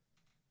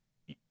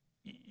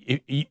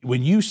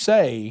when you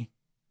say,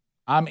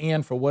 I'm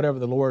in for whatever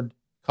the Lord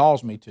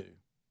calls me to,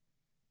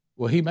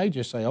 well, he may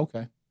just say,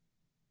 okay.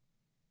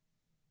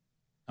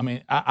 I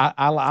mean,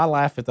 I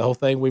laugh at the whole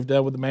thing we've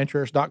done with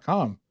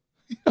themanchurch.com.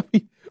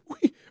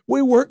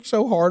 We worked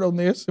so hard on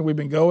this, and we've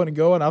been going and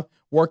going. I've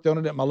worked on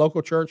it at my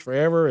local church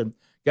forever and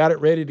got it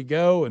ready to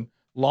go and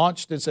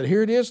launched and said,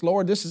 here it is,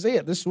 Lord, this is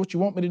it. This is what you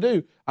want me to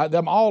do.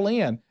 I'm all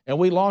in. And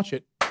we launch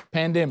it,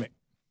 pandemic.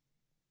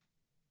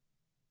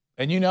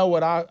 And you know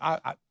what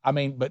I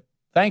mean, but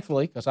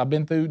thankfully, because I've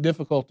been through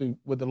difficulty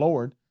with the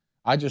Lord,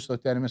 I just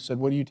looked at him and said,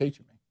 what are you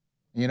teaching me?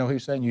 And you know,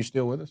 he's saying, you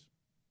still with us?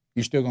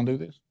 You still going to do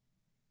this?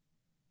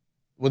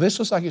 Well, this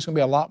looks like it's going to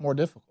be a lot more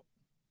difficult.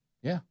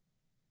 Yeah.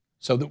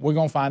 So that we're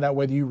going to find out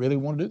whether you really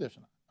want to do this or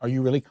not. Are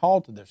you really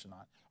called to this or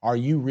not? Are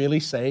you really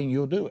saying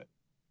you'll do it?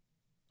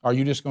 Are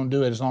you just going to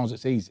do it as long as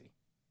it's easy?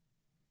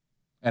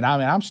 And I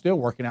mean, I'm still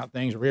working out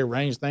things,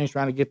 rearrange things,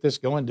 trying to get this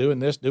going, doing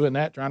this, doing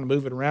that, trying to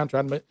move it around,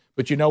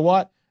 but you know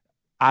what?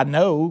 I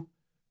know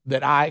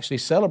that I actually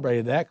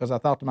celebrated that because I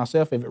thought to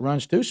myself, if it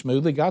runs too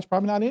smoothly, God's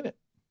probably not in it,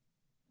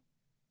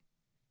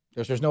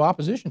 because there's no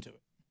opposition to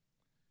it.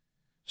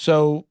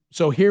 So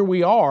here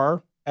we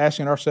are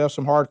asking ourselves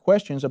some hard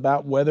questions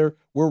about whether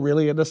we're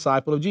really a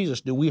disciple of Jesus.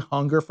 Do we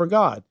hunger for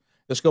God?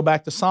 Let's go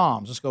back to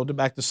Psalms. Let's go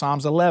back to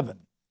Psalms 11.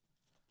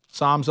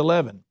 Psalms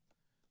 11.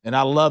 And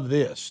I love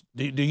this.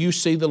 Do you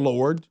see the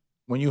Lord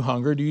when you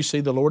hunger? Do you see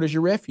the Lord as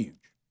your refuge?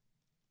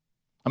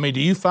 I mean,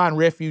 do you find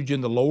refuge in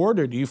the Lord,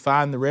 or do you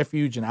find the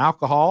refuge in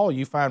alcohol?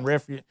 You find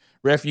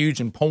refuge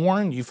in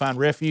porn? You find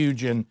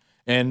refuge in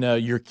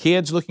your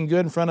kids looking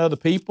good in front of other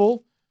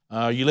people?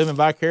 You living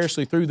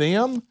vicariously through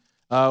them?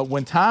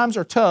 When times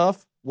are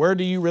tough, where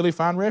do you really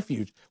find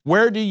refuge?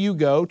 Where do you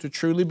go to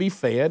truly be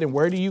fed, and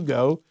where do you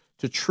go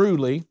to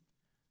truly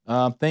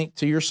think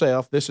to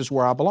yourself, this is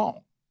where I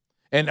belong?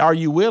 And are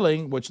you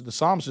willing, which the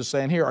psalmist is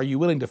saying here, are you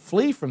willing to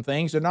flee from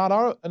things that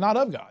are not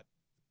of God?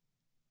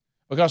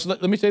 Because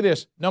let me say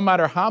this, no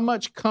matter how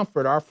much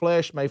comfort our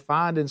flesh may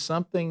find in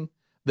something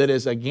that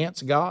is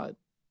against God,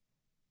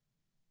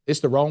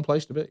 it's the wrong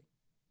place to be.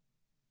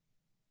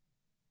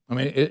 I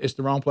mean, it's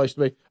the wrong place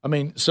to be. I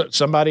mean,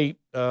 somebody,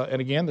 and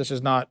again, this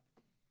is not,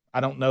 I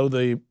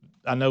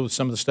know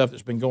some of the stuff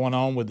that's been going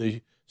on with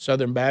the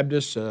Southern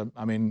Baptists.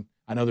 I mean,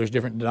 I know there's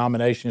different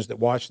denominations that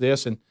watch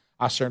this, and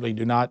I certainly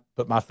do not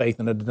put my faith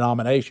in a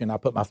denomination. I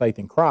put my faith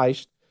in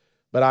Christ.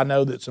 But I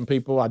know that some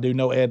people, I do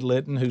know Ed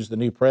Litton, who's the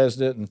new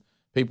president, and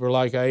people are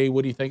like, hey,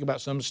 what do you think about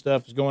some of the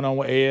stuff that's going on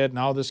with Ed and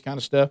all this kind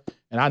of stuff?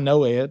 And I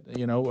know Ed,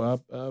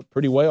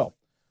 pretty well.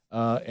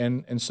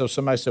 And so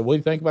somebody said, what do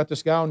you think about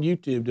this guy on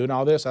YouTube doing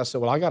all this? I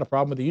said, well, I got a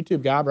problem with the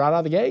YouTube guy right out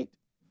of the gate.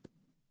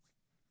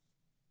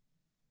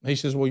 He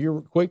says, well,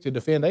 you're quick to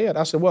defend Ed.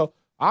 I said, well,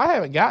 I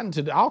haven't gotten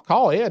to, I'll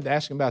call Ed to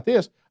ask him about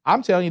this.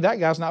 I'm telling you, that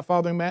guy's not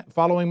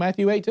following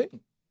Matthew 18.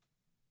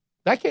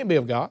 That can't be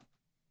of God.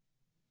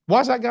 Why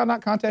is that guy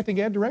not contacting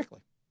Ed directly?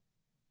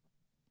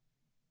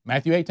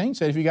 Matthew 18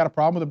 said if you got a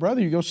problem with a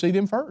brother, you go see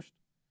them first.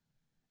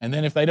 And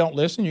then if they don't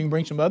listen, you can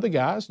bring some other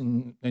guys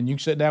and you can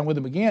sit down with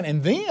them again.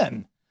 And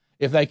then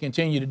if they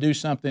continue to do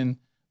something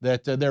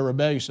that they're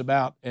rebellious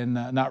about and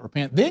not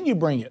repent, then you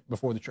bring it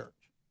before the church.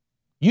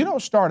 You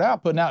don't start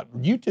out putting out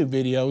YouTube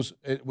videos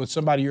with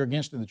somebody you're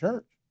against in the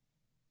church.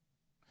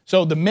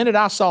 So the minute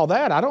I saw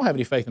that, I don't have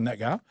any faith in that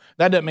guy.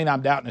 That doesn't mean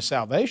I'm doubting his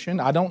salvation.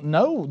 I don't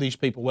know these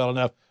people well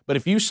enough. But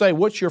if you say,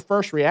 what's your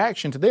first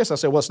reaction to this? I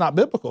say, well, it's not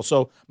biblical.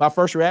 So my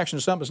first reaction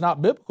to something that's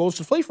not biblical is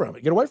to flee from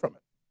it, get away from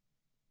it.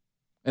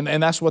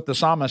 And that's what the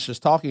psalmist is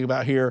talking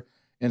about here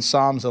in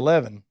Psalms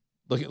 11.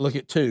 Look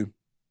at 2.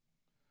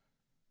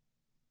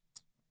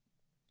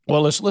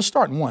 Well, let's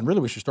start in 1.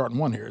 Really, we should start in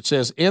 1 here. It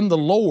says, in the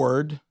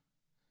Lord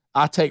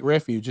I take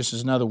refuge. This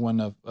is another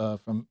one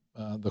from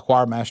the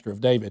choir master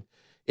of David.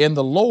 In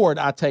the Lord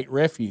I take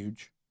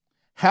refuge.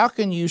 How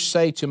can you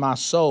say to my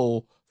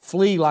soul,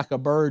 flee like a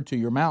bird to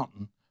your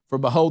mountain? For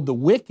behold, the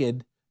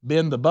wicked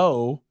bend the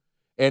bow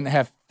and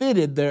have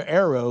fitted their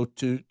arrow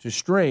to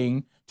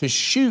string to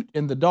shoot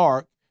in the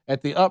dark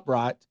at the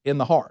upright in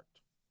the heart.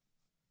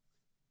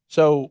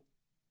 So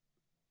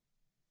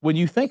when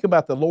you think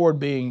about the Lord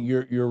being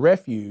your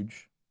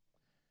refuge,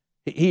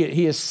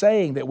 he is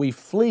saying that we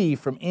flee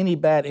from any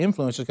bad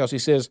influences because he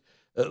says,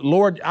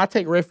 Lord, I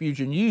take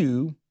refuge in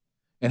you.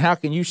 And how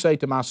can you say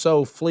to my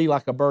soul, flee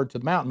like a bird to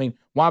the mountain? I mean,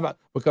 why?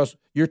 Because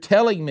you're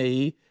telling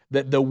me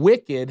that the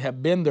wicked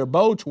have bent their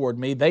bow toward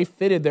me. They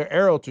fitted their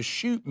arrow to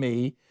shoot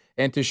me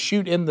and to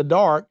shoot in the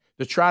dark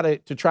to try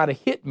to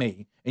hit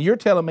me. And you're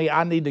telling me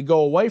I need to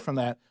go away from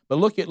that. But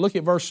look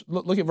at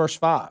verse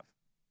 5.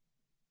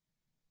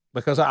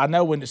 Because I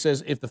know when it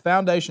says, if the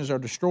foundations are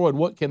destroyed,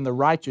 what can the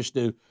righteous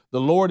do?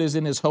 The Lord is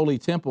in his holy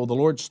temple. The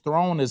Lord's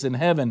throne is in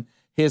heaven.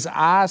 His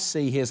eyes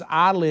see, his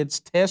eyelids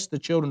test the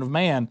children of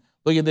man.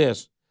 Look at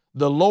this.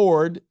 The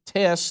Lord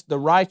tests the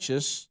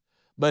righteous,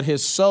 but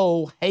his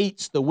soul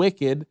hates the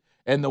wicked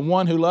and the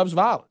one who loves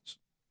violence.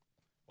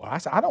 Well,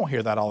 I don't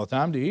hear that all the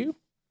time, do you?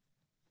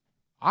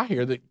 I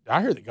hear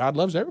that God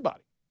loves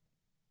everybody.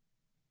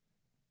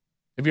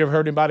 Have you ever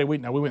heard anybody, we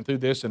went through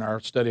this in our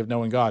study of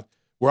knowing God.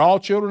 We're all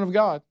children of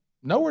God.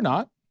 No, we're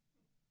not.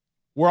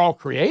 We're all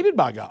created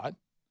by God,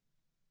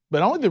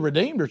 but only the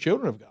redeemed are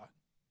children of God.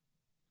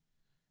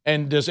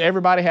 And does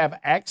everybody have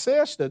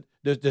access?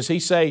 Does he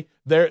say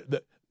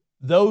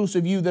those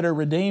of you that are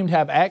redeemed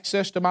have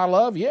access to my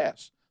love?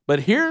 Yes. But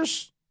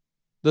here's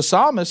the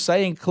psalmist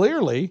saying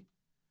clearly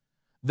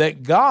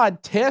that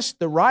God tests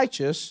the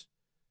righteous,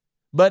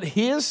 but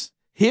his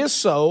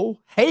soul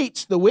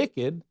hates the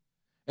wicked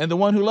and the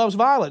one who loves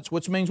violence,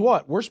 which means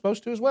what? We're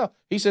supposed to as well.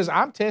 He says,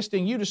 I'm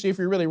testing you to see if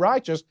you're really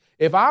righteous.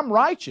 If I'm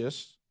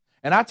righteous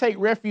and I take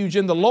refuge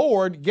in the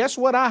Lord, guess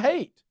what I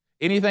hate?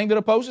 Anything that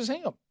opposes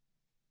him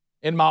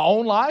in my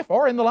own life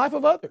or in the life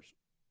of others.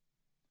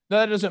 Now,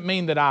 that doesn't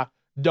mean that I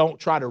don't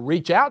try to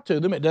reach out to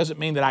them. It doesn't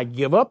mean that I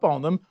give up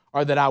on them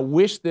or that I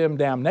wish them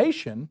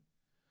damnation.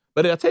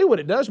 But I'll tell you what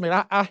it does mean.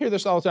 I hear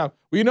this all the time.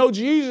 Well, you know,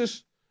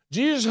 Jesus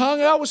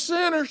hung out with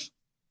sinners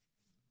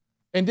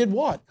and did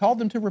what? Called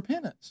them to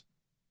repentance.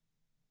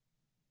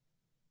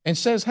 And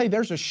says, hey,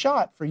 there's a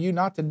shot for you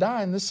not to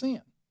die in this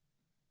sin.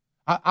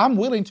 I'm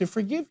willing to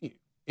forgive you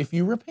if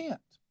you repent.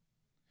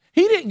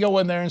 He didn't go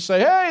in there and say,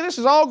 hey, this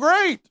is all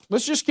great.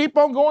 Let's just keep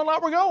on going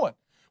like we're going.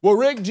 Well,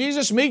 Rick,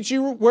 Jesus meets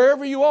you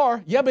wherever you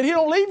are. Yeah, but he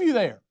don't leave you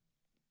there.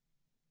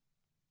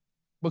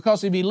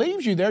 Because if he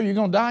leaves you there, you're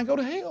going to die and go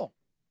to hell.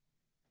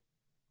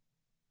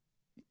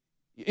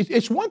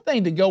 It's one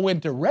thing to go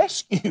in to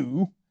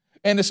rescue,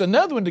 and it's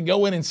another one to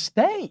go in and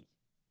stay.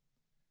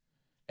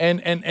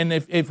 And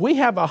if we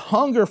have a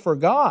hunger for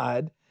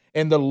God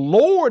and the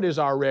Lord is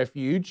our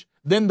refuge,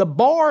 then the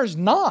bar's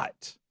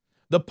not.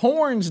 The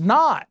porn's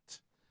not.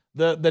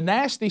 The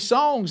nasty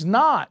songs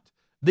not.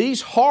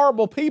 These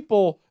horrible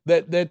people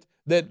that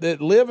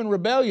live in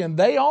rebellion,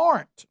 they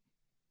aren't.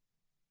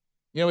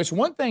 You know, it's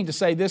one thing to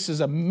say this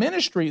is a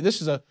ministry,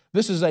 this is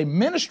a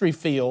ministry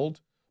field,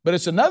 but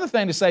it's another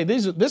thing to say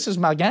this is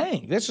my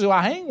gang. This is who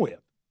I hang with.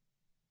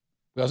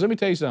 Because let me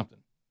tell you something.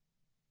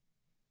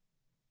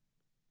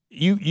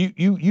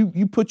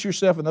 You put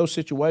yourself in those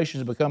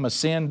situations and become a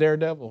sin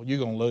daredevil, you're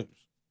going to lose.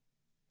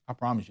 I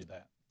promise you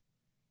that.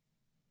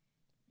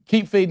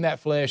 Keep feeding that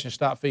flesh and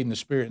stop feeding the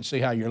spirit and see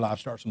how your life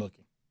starts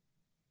looking.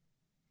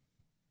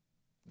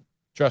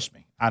 Trust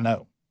me, I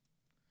know.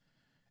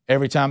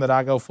 Every time that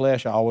I go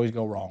flesh, I always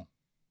go wrong.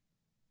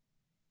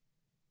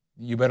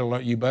 You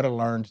better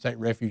learn to take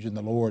refuge in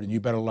the Lord, and you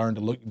better learn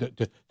to look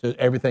to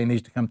everything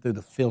needs to come through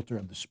the filter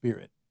of the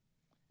Spirit,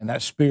 and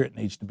that Spirit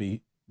needs to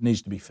be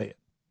fed.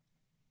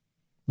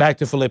 Back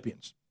to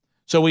Philippians.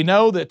 So we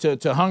know that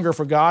to hunger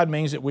for God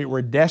means that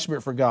we're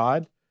desperate for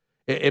God.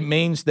 It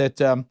means that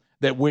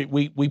that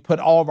we put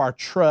all of our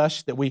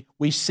trust, that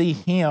we see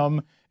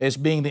Him as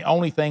being the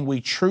only thing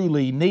we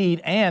truly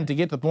need, and to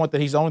get to the point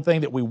that He's the only thing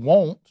that we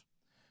want.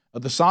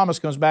 The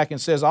psalmist comes back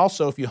and says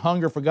also, if you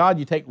hunger for God,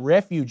 you take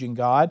refuge in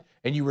God,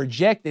 and you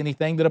reject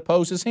anything that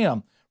opposes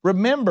Him.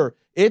 Remember,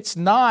 it's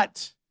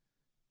not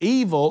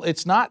evil,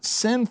 it's not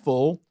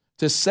sinful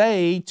to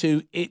say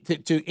to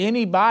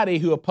anybody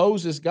who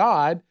opposes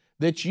God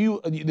that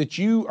you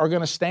are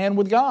going to stand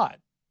with God.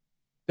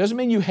 Doesn't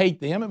mean you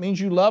hate them, it means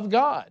you love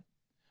God.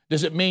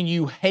 Does it mean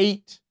you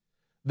hate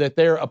that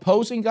they're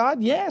opposing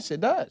God? Yes,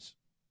 it does.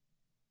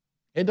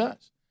 It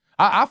does.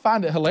 I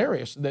find it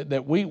hilarious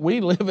that we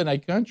live in a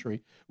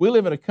country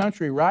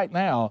right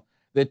now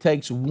that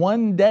takes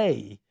one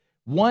day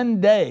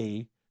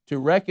to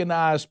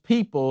recognize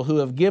people who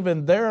have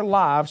given their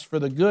lives for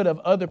the good of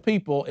other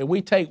people, and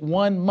we take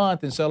 1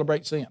 month and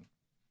celebrate sin.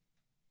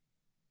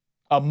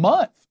 A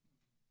month.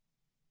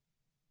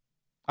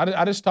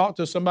 I just talked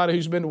to somebody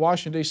who's been to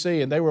Washington,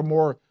 D.C., and they were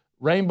more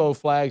rainbow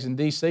flags in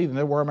D.C. than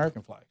there were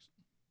American flags.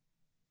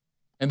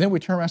 And then we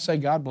turn around and say,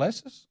 God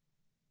bless us?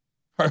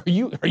 Are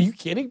you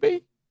kidding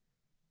me?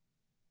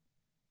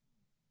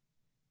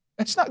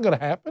 That's not going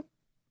to happen.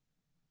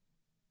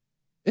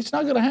 It's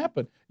not going to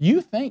happen.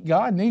 You think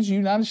God needs the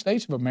United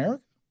States of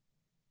America?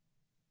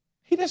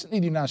 He doesn't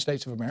need the United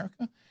States of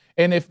America.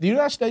 And if the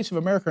United States of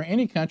America or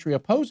any country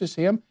opposes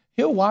Him,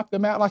 He'll wipe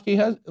them out like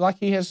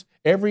He has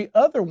every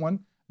other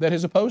one that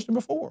has opposed Him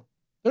before.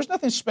 There's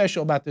nothing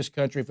special about this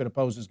country if it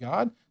opposes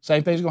God.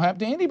 Same thing's going to happen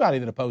to anybody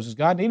that opposes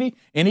God,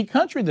 any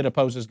country that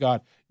opposes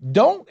God.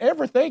 Don't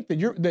ever think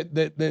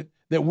that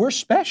we're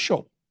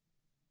special.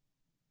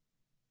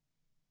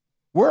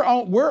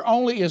 We're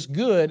only as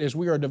good as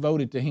we are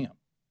devoted to Him.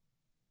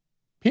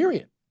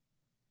 Period.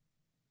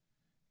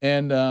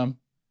 And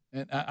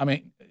I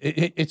mean,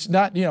 it's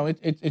not,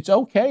 it's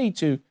okay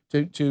to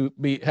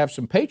have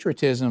some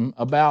patriotism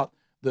about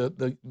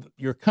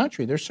your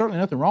country. There's certainly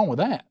nothing wrong with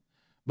that.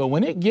 But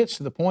when it gets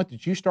to the point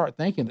that you start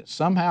thinking that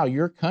somehow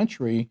your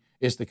country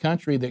is the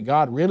country that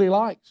God really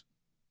likes,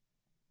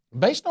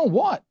 based on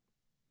what?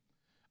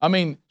 I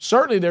mean,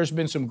 certainly there's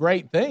been some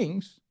great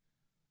things,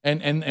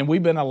 and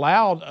we've been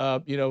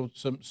allowed,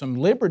 some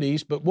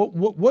liberties. But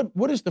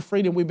what is the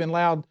freedom we've been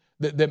allowed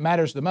that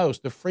matters the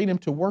most? The freedom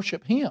to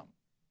worship Him,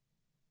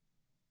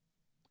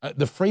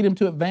 the freedom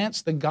to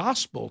advance the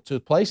gospel to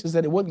places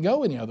that it wouldn't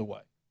go any other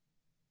way.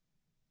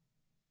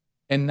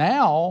 And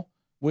now,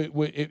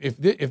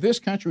 if this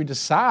country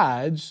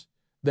decides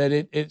that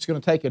it's going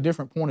to take a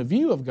different point of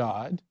view of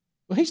God,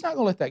 well, He's not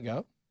going to let that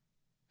go.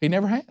 He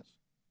never has.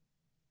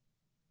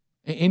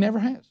 He never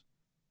has.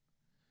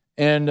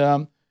 And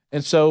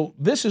so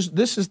this is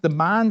the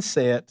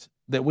mindset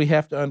that we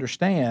have to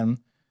understand.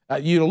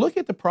 You look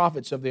at the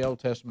prophets of the Old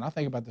Testament. I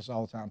think about this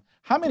all the time.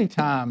 How many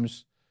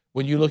times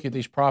when you look at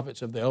these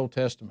prophets of the Old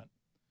Testament,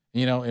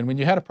 and when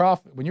you were a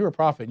prophet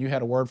and you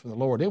had a word from the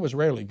Lord, it was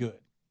rarely good.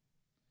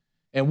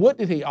 And what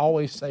did He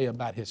always say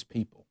about His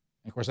people?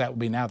 And of course, that would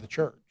be now the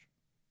church.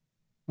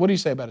 What do He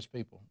say about His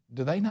people?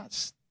 Do they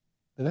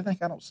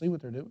think I don't see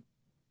what they're doing?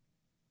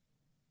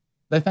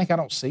 They think I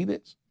don't see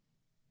this?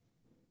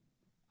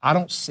 I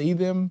don't see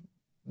them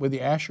with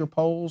the Asher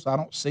poles. I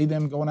don't see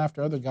them going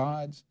after other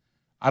gods.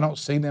 I don't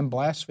see them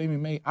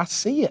blaspheming me. I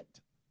see it.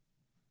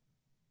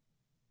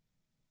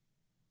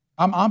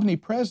 I'm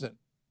omnipresent.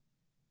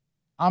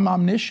 I'm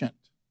omniscient.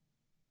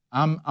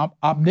 I'm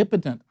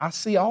omnipotent. I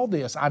see all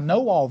this. I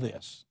know all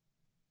this.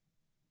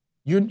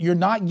 You're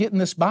not getting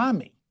this by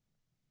me.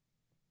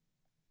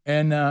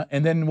 And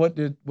then what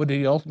did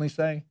He ultimately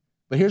say?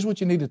 But here's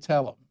what you need to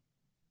tell them,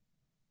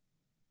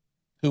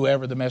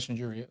 whoever the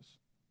messenger is.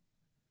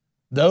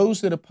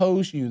 Those that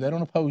oppose you, they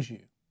don't oppose you.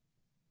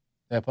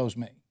 They oppose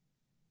me.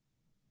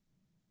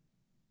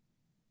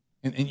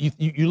 And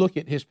you look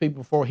at His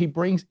people before, He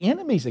brings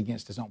enemies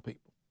against His own people.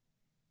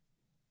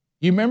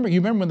 You remember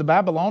when the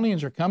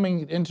Babylonians are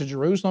coming into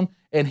Jerusalem,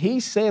 and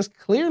He says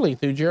clearly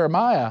through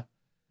Jeremiah,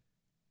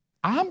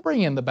 I'm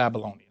bringing the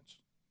Babylonians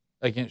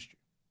against you.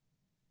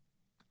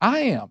 I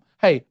am.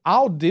 Hey,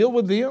 I'll deal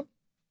with them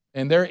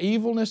and their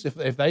evilness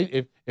if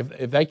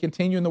they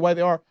continue in the way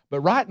they are. But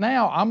right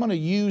now, I'm going to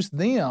use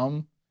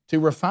them to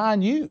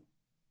refine you.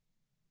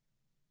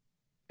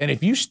 And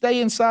if you stay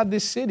inside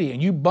this city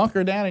and you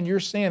bunker down in your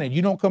sin and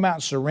you don't come out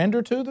and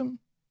surrender to them,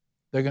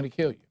 they're going to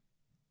kill you.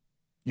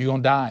 You're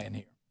going to die in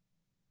here.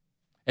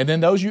 And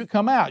then those you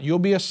come out, you'll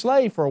be a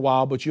slave for a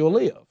while, but you'll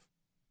live.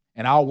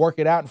 And I'll work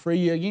it out and free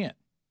you again.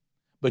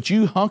 But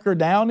you hunker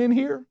down in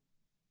here,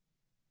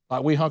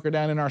 like we hunker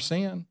down in our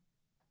sin,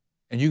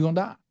 and you're going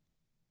to die.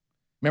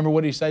 Remember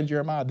what He said to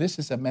Jeremiah? This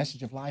is a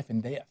message of life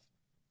and death.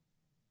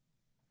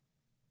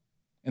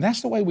 And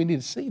that's the way we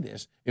need to see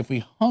this. If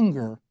we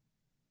hunger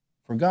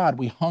for God,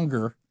 we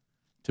hunger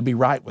to be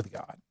right with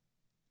God.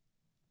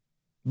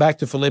 Back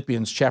to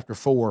Philippians chapter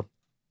 4,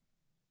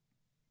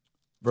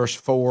 verse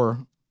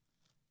 4,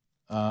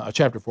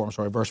 chapter 4, I'm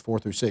sorry, verse 4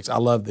 through 6. I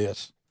love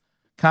this.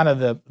 Kind of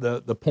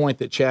the point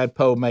that Chad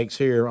Poe makes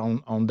here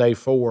on day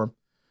 4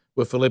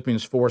 with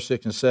Philippians 4,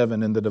 6, and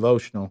 7 in the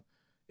devotional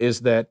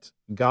is that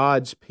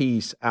God's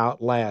peace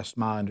outlasts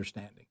my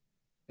understanding.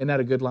 Isn't that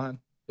a good line?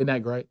 Isn't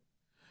that great?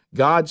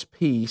 God's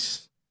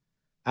peace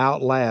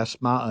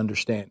outlasts my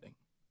understanding.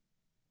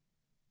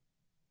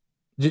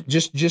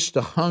 Just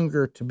a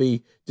hunger to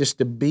be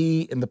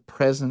in the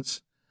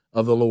presence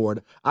of the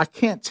Lord. I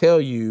can't tell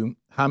you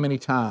how many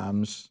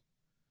times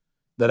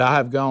that I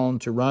have gone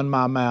to run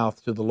my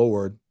mouth to the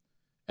Lord,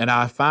 and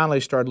I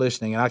finally started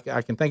listening. And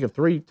I can think of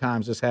 3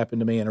 times this happened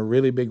to me in a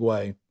really big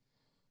way.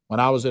 When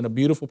I was in a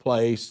beautiful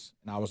place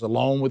and I was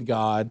alone with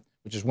God,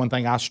 which is one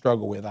thing I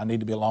struggle with. I need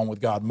to be alone with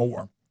God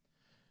more,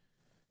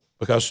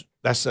 because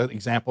that's an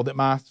example that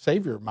my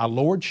Savior, my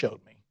Lord,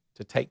 showed me,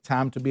 to take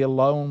time to be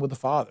alone with the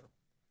Father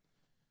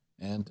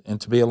and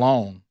to be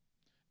alone.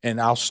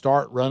 And I'll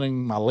start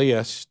running my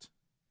list,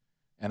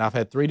 and I've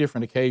had 3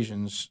 different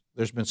occasions.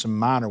 There's been some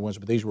minor ones,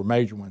 but these were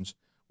major ones,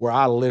 where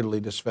I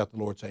literally just felt the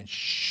Lord saying,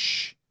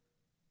 shh,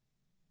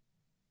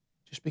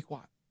 just be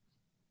quiet.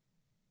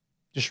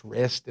 Just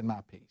rest in my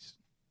peace.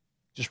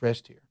 Just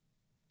rest here.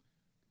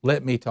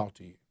 Let me talk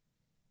to you.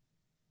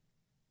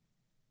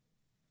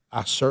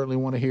 I certainly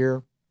want to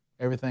hear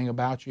everything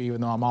about you,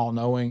 even though I'm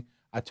all-knowing.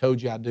 I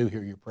told you I do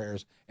hear your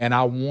prayers, and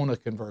I want to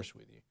converse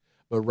with you.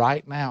 But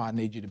right now, I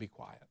need you to be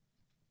quiet.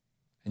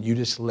 And you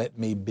just let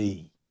me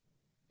be.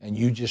 And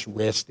you just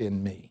rest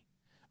in me.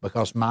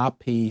 Because my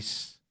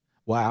peace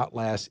will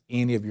outlast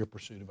any of your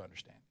pursuit of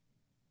understanding.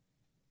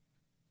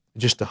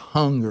 Just to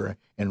hunger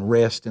and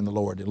rest in the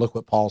Lord. And look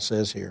what Paul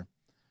says here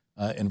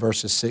in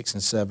verses 6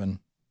 and 7.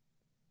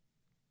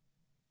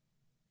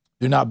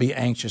 Do not be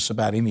anxious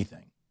about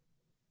anything.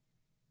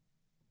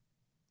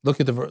 Look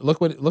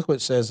what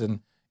it says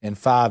in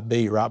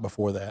 5b right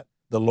before that.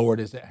 The Lord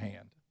is at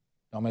hand.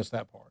 Don't miss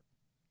that part.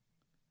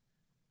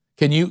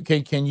 Can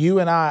you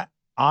and I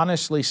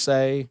honestly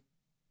say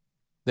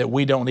that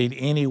we don't need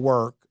any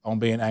work on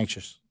being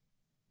anxious?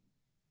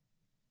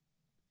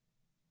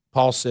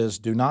 Paul says,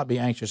 do not be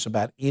anxious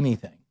about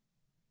anything,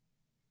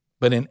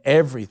 but in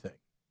everything,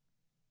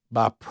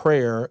 by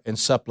prayer and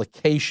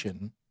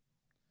supplication,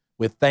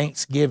 with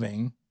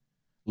thanksgiving,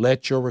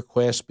 let your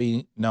requests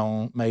be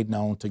made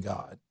known to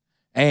God.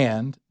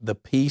 And the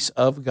peace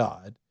of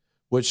God,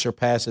 which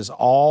surpasses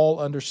all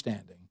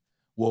understanding,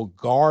 will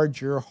guard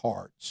your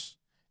hearts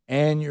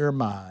and your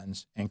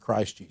minds in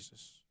Christ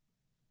Jesus.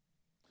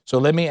 So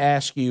let me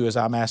ask you, as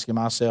I'm asking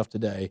myself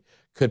today,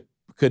 could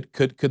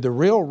the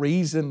real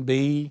reason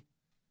be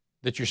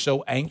that you're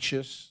so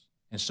anxious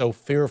and so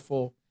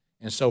fearful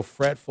and so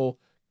fretful?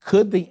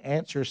 Could the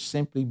answer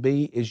simply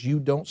be is you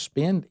don't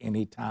spend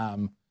any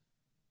time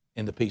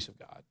in the peace of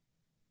God?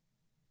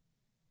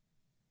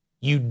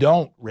 You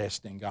don't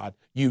rest in God.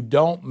 You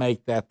don't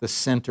make that the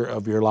center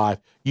of your life.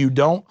 You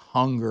don't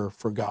hunger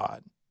for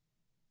God.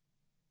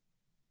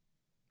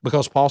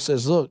 Because Paul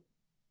says, look,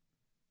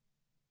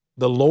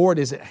 the Lord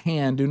is at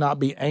hand. Do not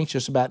be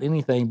anxious about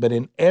anything, but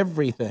in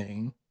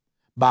everything,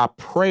 by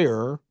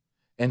prayer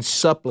and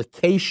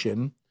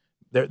supplication.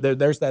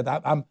 There's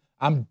that.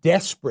 I'm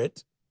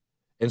desperate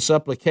in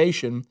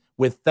supplication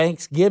with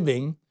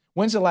thanksgiving.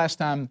 When's the last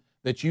time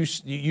that you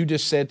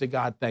just said to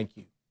God, thank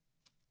you?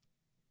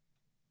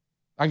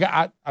 I'm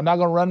not going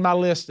to run my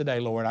list today,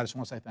 Lord. I just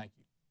want to say thank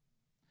you.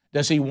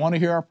 Does He want to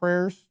hear our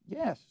prayers?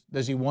 Yes.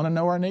 Does He want to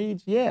know our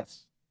needs?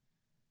 Yes.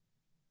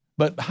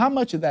 But how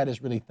much of that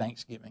is really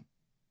thanksgiving?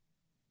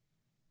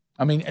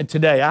 I mean,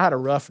 today I had a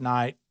rough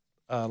night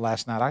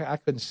last night. I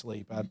couldn't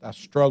sleep. I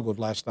struggled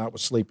last night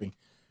with sleeping.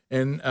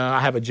 And I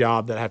have a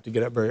job that I have to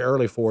get up very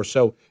early for.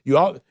 So you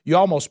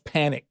almost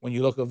panic when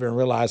you look over and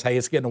realize, hey,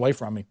 it's getting away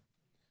from me.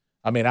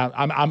 I mean,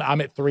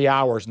 I'm at 3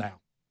 hours now.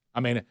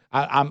 I mean,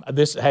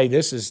 this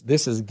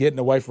is getting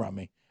away from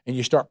me. And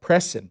you start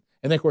pressing.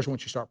 And then, of course,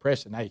 once you start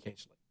pressing, now you can't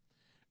sleep.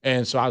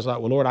 And so I was like,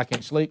 well, Lord, I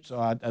can't sleep.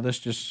 So let's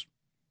just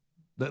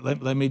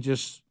let me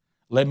just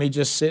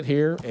sit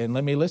here and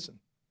let me listen.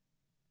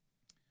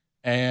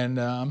 And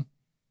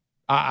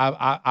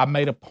I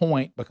made a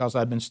point, because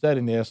I've been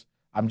studying this.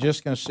 I'm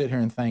just going to sit here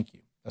and thank you.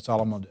 That's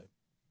all I'm going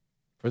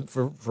to do.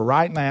 For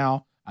right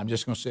now, I'm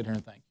just going to sit here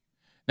and thank you.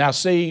 Now,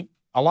 see,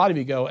 a lot of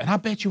you go, and I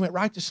bet you went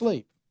right to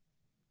sleep.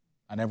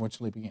 I never went to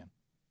sleep again.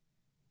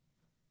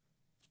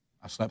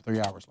 I slept 3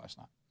 hours last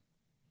night.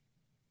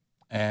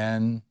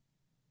 And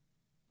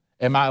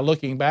am I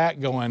looking back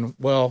going,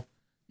 well,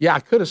 yeah,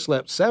 I could have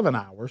slept 7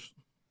 hours,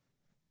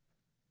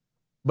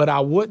 but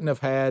I wouldn't have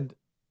had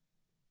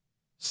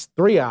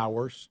 3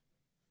 hours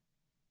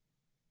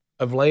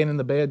of laying in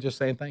the bed just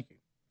saying thank you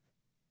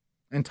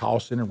and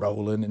tossing and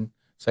rolling and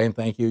saying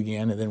thank you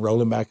again and then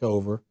rolling back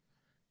over.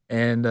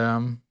 And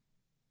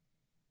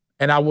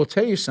I will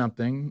tell you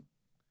something,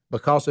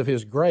 because of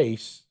His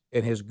grace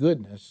and His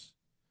goodness,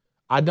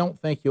 I don't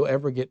think you'll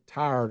ever get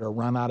tired or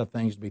run out of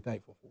things to be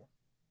thankful for.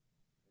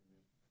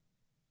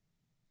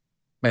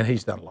 Man,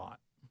 He's done a lot.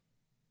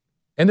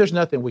 And there's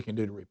nothing we can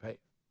do to repay it.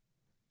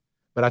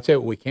 But I tell you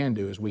what we can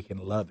do is we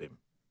can love him.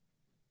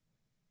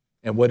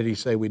 And what did he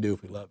say we do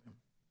if we love him?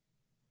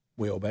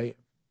 We obey him.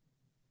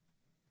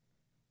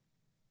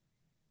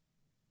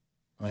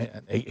 I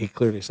mean, he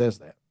clearly says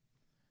that.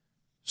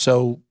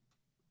 So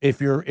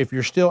if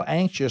you're still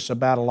anxious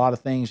about a lot of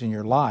things in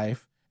your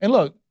life, and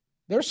look,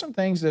 there's some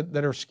things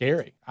that are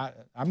scary.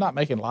 I'm not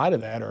making light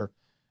of that or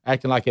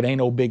acting like it ain't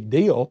no big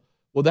deal.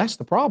 Well, that's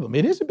the problem.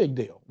 It is a big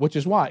deal, which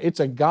is why it's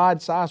a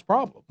God-sized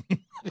problem.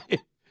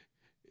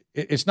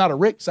 It's not a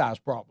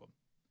Rick-sized problem.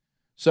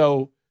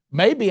 So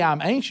maybe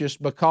I'm anxious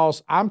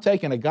because I'm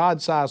taking a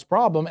God-sized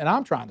problem and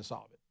I'm trying to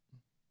solve it.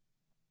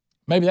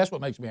 Maybe that's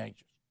what makes me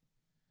anxious.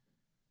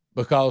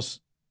 Because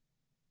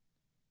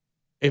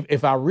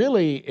if I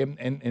really am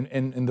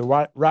in the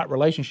right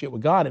relationship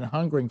with God and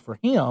hungering for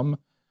him,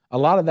 a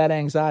lot of that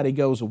anxiety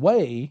goes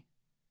away.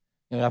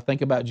 You know, I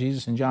think about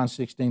Jesus in John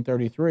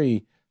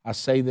 16:33. I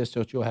say this so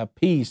that you'll have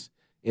peace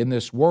in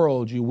this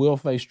world. You will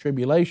face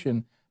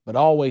tribulation, but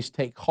always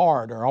take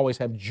heart, or always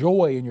have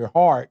joy in your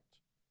heart.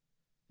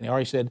 And he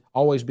already said,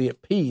 always be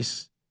at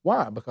peace.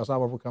 Why? Because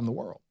I've overcome the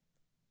world.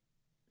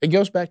 It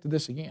goes back to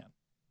this again.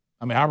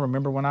 I mean, I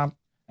remember when I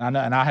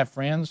have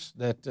friends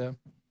that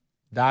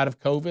died of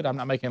COVID. I'm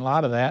not making a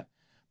lot of that.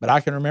 But I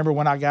can remember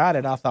when I got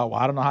it, I thought, well,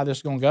 I don't know how this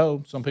is going to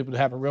go. Some people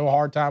have a real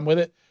hard time with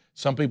it.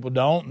 Some people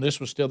don't. And this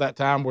was still that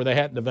time where they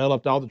hadn't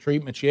developed all the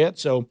treatments yet.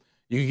 So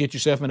you could get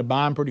yourself in a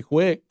bind pretty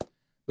quick.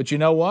 But you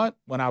know what?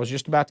 When I was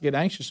just about to get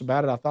anxious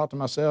about it, I thought to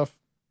myself,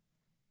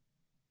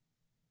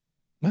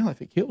 well,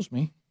 if it kills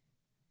me,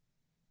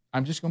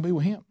 I'm just going to be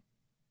with him.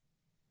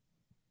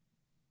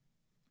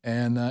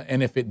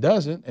 And if it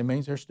doesn't, it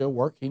means there's still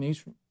work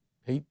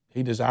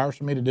he desires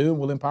for me to do and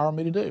will empower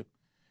me to do.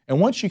 And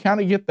once you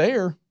kind of get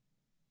there,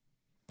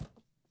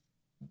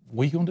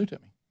 what are you going to do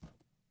to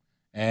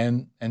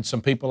me? And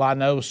some people I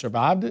know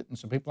survived it, and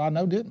some people I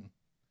know didn't.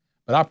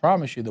 But I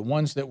promise you, the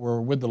ones that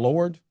were with the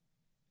Lord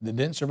that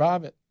didn't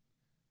survive it,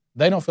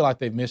 they don't feel like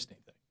they've missed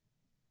anything.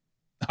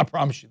 I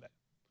promise you that.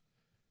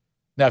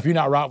 Now, if you're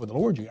not right with the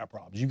Lord, you got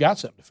problems. You got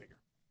something to figure.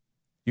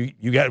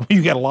 You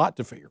got a lot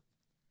to figure.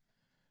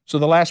 So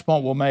the last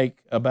point we'll make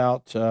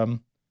about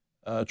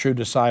a true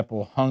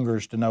disciple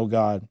hungers to know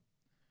God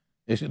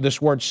is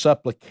this word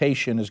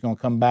supplication is going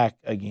to come back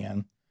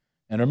again.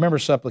 And remember,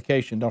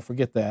 supplication, don't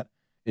forget that,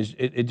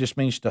 it just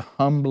means to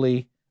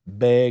humbly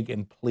beg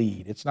and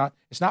plead. It's not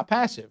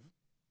passive.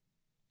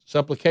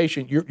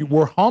 Supplication,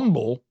 we're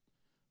humble,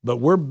 but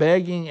we're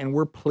begging and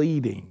we're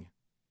pleading.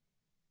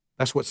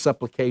 That's what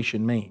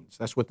supplication means.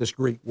 That's what this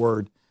Greek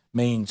word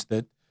means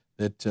that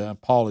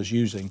Paul is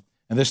using.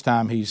 And this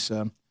time this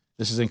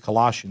is in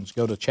Colossians.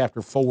 Go to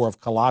chapter 4 of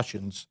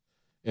Colossians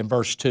in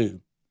verse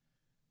 2.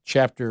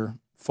 Chapter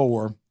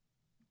 4,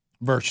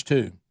 verse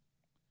 2.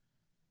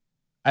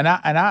 And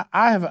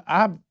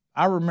I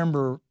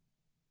remember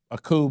a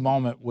cool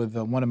moment with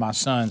one of my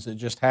sons that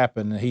just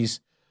happened. And he's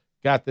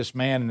got this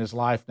man in his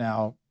life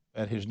now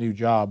at his new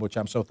job, which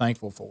I'm so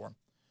thankful for,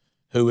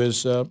 who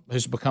has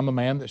become a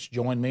man that's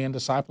joined me in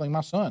discipling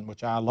my son,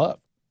 which I love.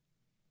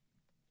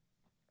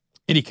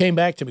 And he came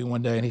back to me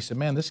one day and he said,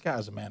 "Man, this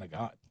guy's a man of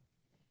God."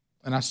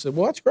 And I said,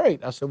 "Well, that's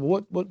great." I said,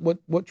 "Well,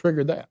 what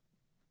triggered that?"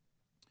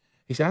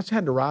 He said, "I just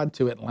had to ride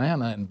to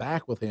Atlanta and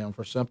back with him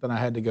for something I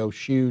had to go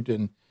shoot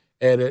and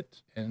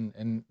edit,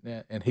 and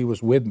he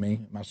was with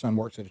me. My son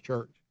works at a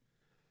church."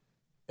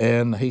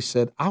 And he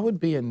said, "I would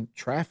be in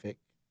traffic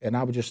and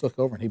I would just look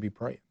over and he'd be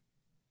praying."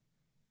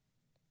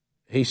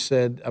 He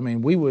said, I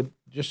mean,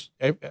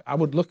 I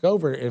would look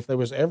over, if there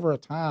was ever a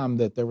time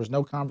that there was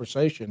no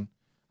conversation,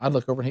 I'd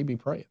look over and he'd be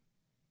praying.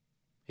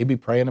 He'd be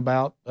praying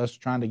about us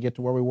trying to get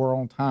to where we were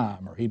on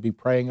time, or he'd be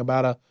praying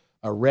about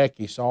a wreck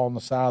he saw on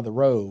the side of the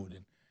road.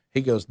 And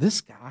he goes,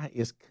 "This guy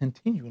is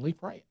continually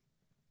praying."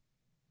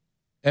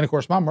 And of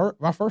course,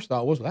 my first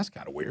thought was, well, that's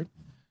kind of weird.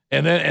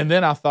 And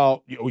then I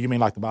thought, oh, you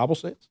mean like the Bible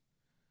says?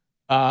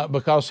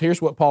 Because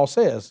here's what Paul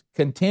says: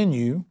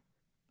 continue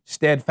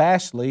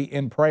steadfastly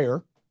in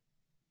prayer.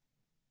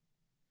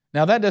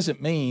 Now, that doesn't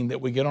mean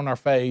that we get on our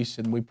face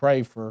and we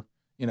pray for,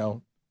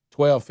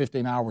 12,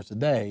 15 hours a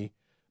day.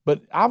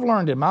 But I've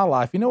learned in my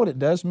life, you know what it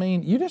does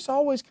mean? You just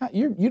always,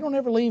 you don't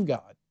ever leave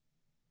God.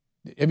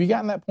 Have you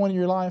gotten that point in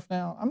your life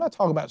now? I'm not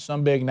talking about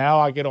some big, now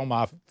I get on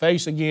my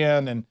face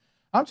again. And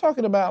I'm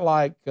talking about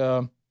like,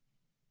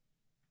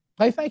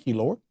 hey, thank you,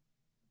 Lord.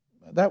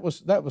 That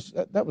was,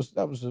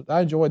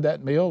 I enjoyed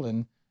that meal,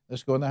 and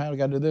let's go in the house, we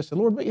got to do this.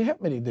 And Lord, but you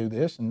help me to do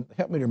this and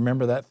help me to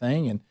remember that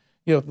thing. And,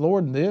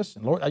 Lord, and this,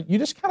 and Lord, you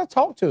just kind of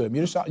talk to him.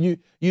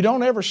 You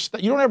don't ever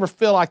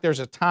feel like there's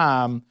a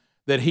time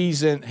that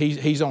he's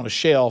on a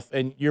shelf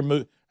and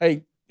you're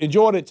hey,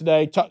 enjoyed it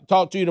today.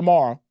 Talk to you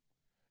tomorrow.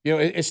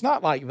 It's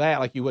not like that,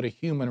 like you would a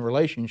human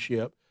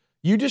relationship.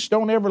 You just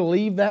don't ever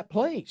leave that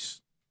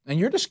place, and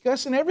you're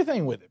discussing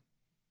everything with him.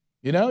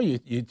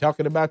 You're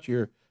talking about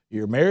your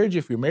marriage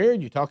if you're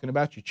married. You're talking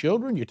about your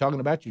children. You're talking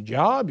about your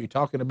job. You're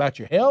talking about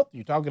your health.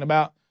 You're talking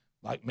about,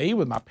 like me,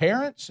 with my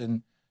parents,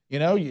 and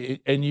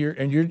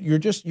you're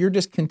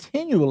just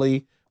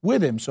continually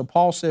with him. So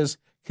Paul says,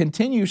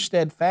 continue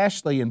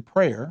steadfastly in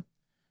prayer,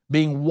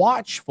 being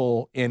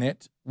watchful in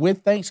it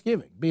with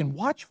thanksgiving. Being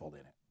watchful in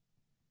it.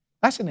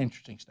 That's an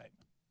interesting statement.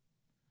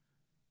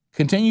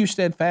 Continue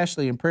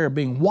steadfastly in prayer,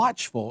 being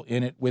watchful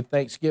in it with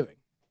thanksgiving.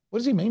 What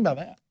does he mean by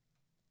that?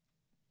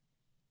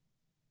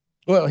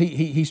 Well,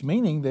 he's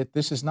meaning that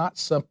this is not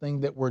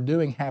something that we're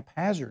doing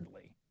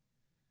haphazardly.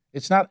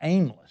 It's not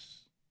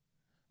aimless.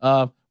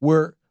 And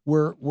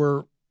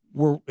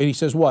he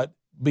says what?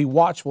 Be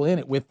watchful in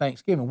it with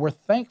thanksgiving. We're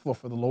thankful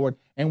for the Lord,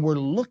 and we're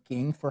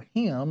looking for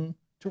Him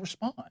to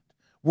respond.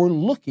 We're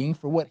looking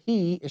for what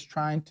He is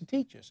trying to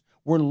teach us.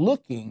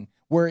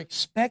 We're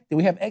expecting,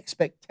 we have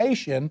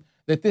expectation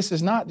that this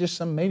is not just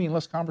some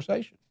meaningless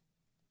conversation.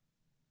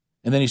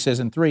 And then he says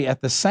in 3,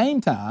 at the same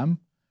time,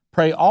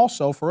 pray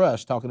also for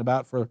us, talking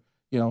about for,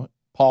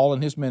 Paul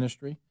and his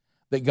ministry,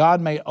 that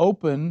God may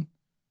open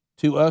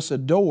to us a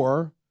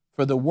door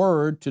for the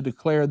word to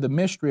declare the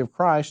mystery of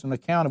Christ, on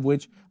account of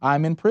which I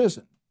am in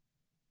prison,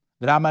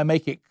 that I may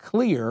make it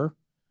clear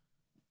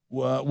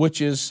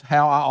which is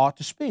how I ought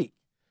to speak.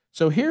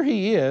 So here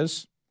he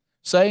is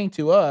saying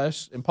to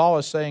us, and Paul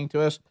is saying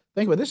to us,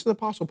 think about it, this is the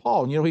Apostle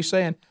Paul, and he's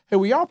saying, hey,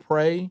 will y'all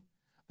pray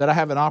that I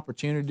have an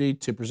opportunity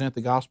to present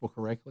the gospel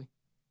correctly?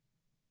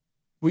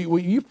 Will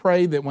you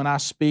pray that when I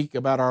speak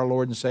about our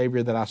Lord and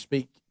Savior that I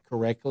speak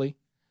correctly,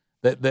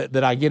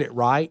 that I get it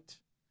right?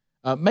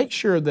 Make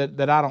sure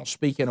that I don't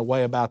speak in a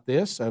way about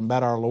this,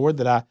 about our Lord,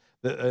 that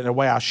in a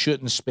way I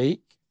shouldn't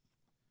speak.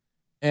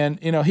 And,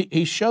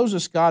 he shows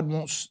us God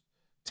wants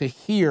to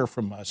hear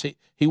from us.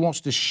 He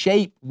wants to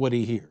shape what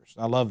he hears.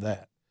 I love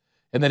that.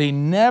 And that he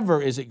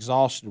never is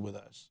exhausted with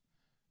us.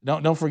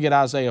 Don't forget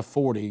Isaiah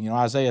 40.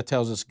 Isaiah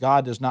tells us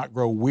God does not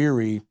grow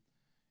weary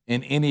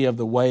in any of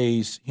the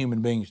ways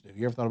human beings do.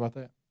 You ever thought about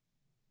that?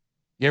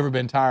 You ever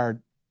been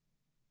tired?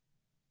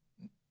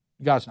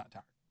 God's not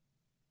tired.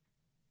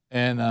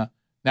 And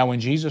now when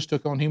Jesus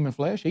took on human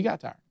flesh, he got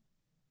tired.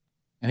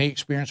 And he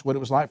experienced what it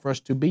was like for us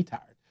to be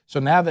tired. So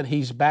now that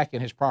he's back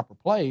in his proper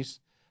place,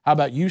 how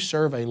about you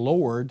serve a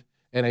Lord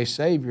and a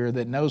Savior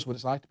that knows what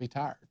it's like to be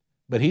tired?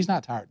 But he's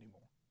not tired anymore.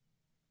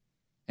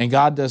 And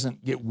God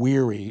doesn't get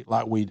weary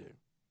like we do.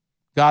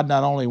 God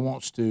not only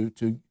wants to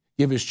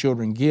give his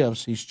children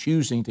gifts, he's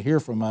choosing to hear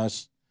from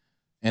us,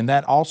 and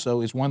that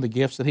also is one of the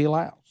gifts that he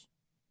allows.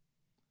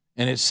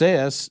 And it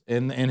says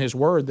in his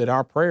word that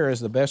our prayer is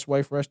the best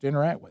way for us to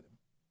interact with him.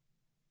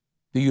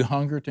 Do you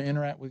hunger to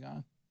interact with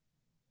God?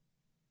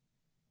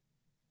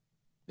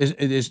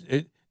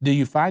 Do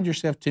you find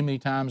yourself too many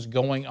times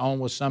going on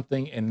with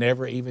something and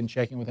never even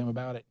checking with him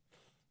about it?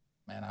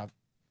 Man,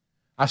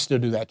 I still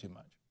do that too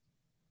much.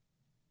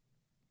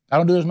 I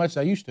don't do it as much as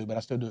I used to, but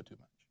I still do it too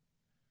much.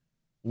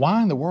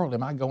 Why in the world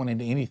am I going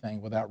into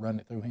anything without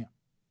running it through him?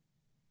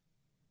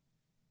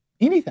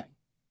 Anything.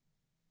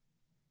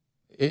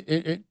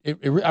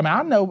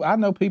 I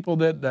know people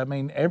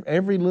that,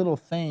 every little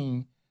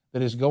thing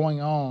that is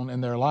going on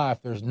in their life,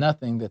 there's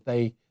nothing that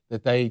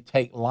they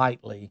take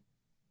lightly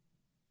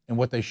in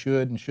what they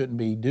should and shouldn't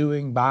be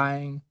doing,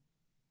 buying.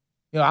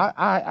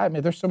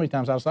 There's so many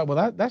times I was like,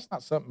 well, that's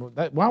not something,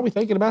 why are we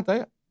thinking about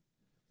that?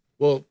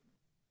 Well,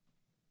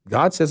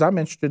 God says I'm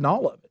interested in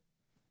all of it.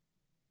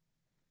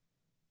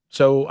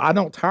 So I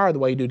don't tire the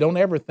way you do. Don't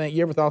ever think,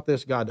 you ever thought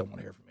this, God don't want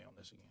to hear from me on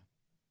this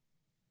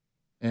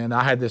again. And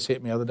I had this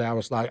hit me the other day. I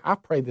was like, I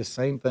pray the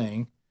same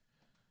thing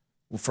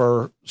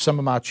for some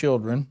of my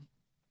children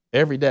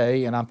every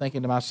day, and I'm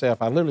thinking to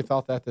myself, I literally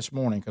thought that this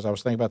morning because I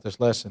was thinking about this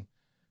lesson.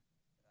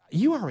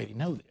 You already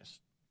know this.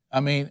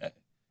 Am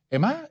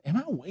I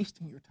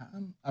wasting your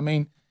time?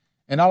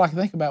 And all I could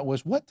think about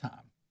was what time?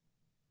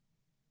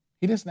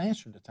 He doesn't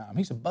answer the time.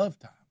 He's above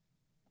time.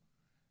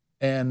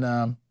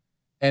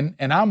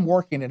 And I'm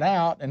working it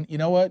out. And you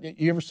know what?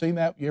 You ever seen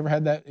that? You ever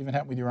had that even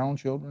happen with your own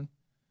children?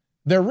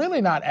 They're really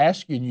not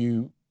asking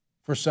you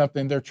for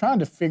something. They're trying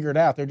to figure it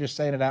out. They're just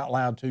saying it out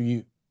loud to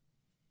you.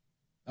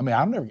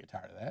 I'll never get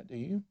tired of that. Do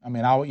you? You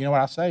know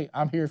what I say?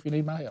 I'm here if you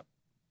need my help.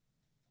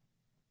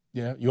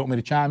 Yeah. You want me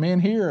to chime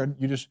in here, or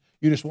you just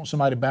want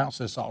somebody to bounce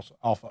this off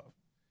of?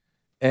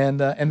 And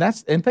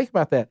think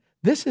about that.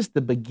 This is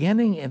the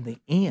beginning and the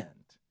end.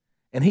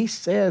 And he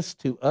says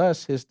to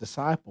us, his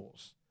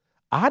disciples,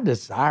 I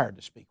desire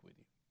to speak with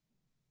you.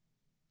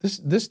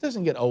 This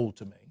doesn't get old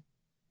to me.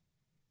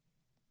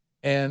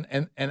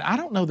 And I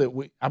don't know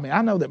that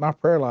I know that my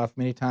prayer life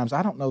many times,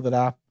 I don't know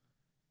that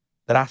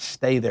I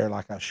stay there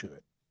like I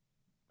should.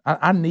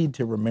 I need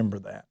to remember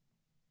that.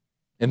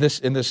 In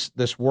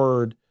this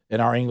word in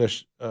our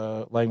English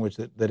language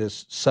that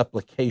is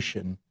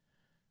supplication,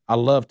 I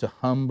love to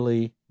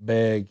humbly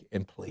beg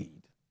and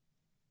plead.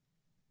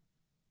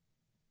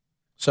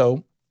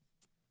 So,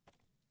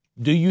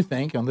 do you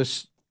think on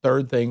this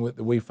third thing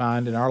that we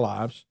find in our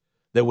lives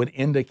that would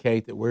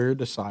indicate that we're a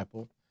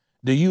disciple,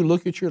 do you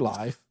look at your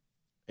life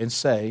and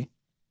say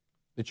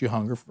that you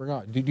hunger for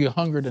God? Do you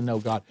hunger to know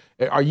God?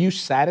 Are you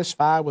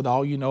satisfied with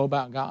all you know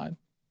about God?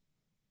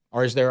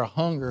 Or is there a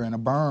hunger and a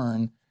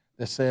burn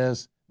that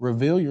says,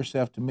 reveal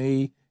yourself to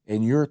me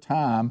in your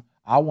time.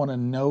 I want to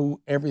know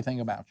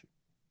everything about you.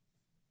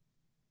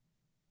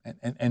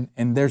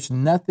 And there's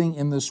nothing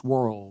in this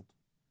world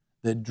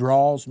that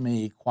draws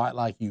me quite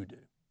like you do.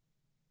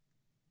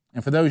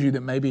 And for those of you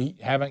that maybe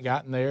haven't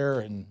gotten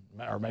there,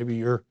 or maybe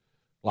you're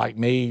like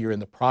me, you're in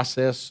the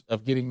process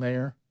of getting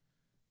there,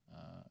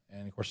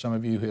 and of course some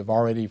of you have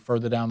already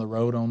further down the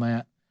road on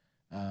that,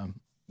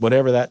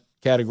 whatever that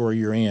category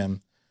you're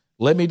in,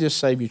 let me just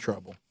save you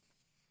trouble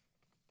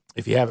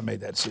if you haven't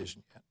made that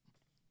decision yet.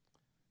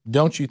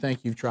 Don't you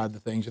think you've tried the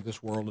things of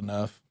this world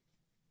enough?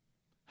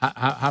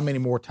 How many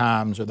more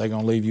times are they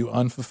going to leave you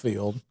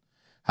unfulfilled?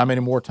 How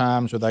many more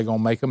times are they going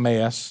to make a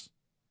mess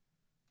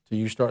till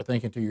you start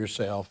thinking to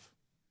yourself,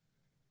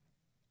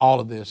 all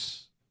of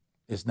this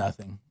is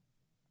nothing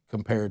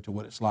compared to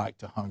what it's like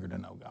to hunger to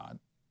know God?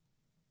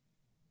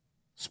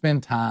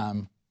 Spend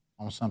time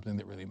on something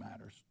that really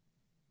matters.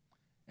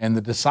 And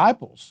the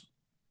disciples,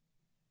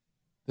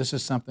 this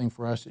is something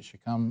for us that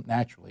should come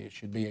naturally. It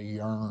should be a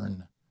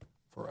yearn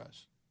for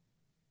us.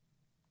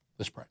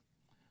 Let's pray.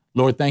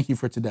 Lord, thank you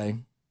for today.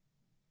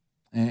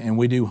 And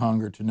we do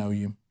hunger to know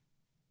you.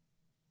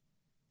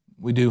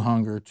 We do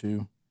hunger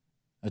to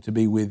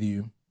be with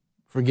you.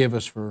 Forgive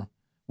us for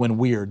when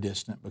we are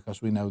distant,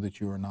 because we know that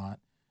you are not.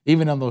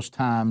 Even in those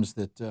times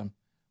that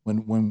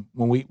when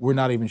we're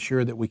not even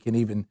sure that we can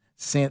even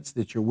sense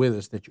that you're with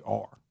us, that you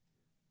are.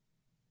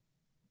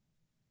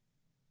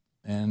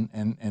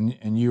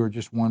 And you are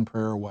just one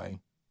prayer away.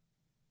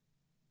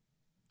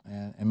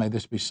 And may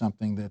this be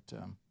something that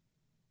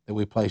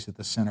we place at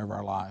the center of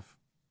our life,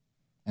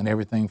 and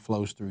everything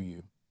flows through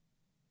you.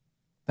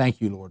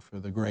 Thank you, Lord, for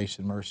the grace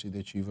and mercy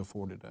that you've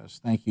afforded us.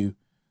 Thank you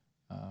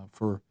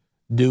for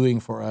doing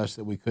for us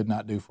that we could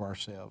not do for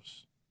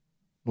ourselves.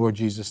 Lord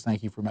Jesus,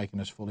 thank you for making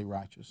us fully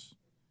righteous.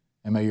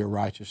 And may your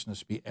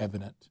righteousness be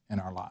evident in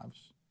our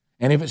lives.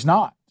 And if it's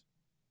not,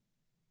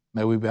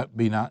 may we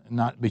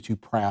not be too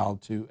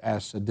proud to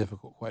ask a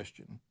difficult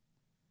question.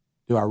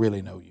 Do I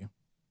really know you?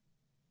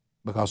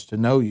 Because to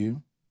know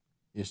you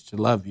is to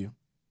love you.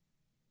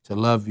 To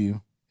love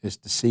you is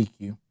to seek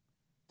you.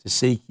 To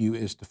seek you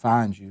is to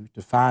find you.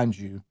 To find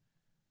you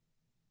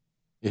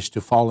is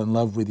to fall in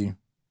love with you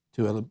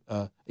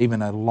to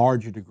even a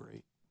larger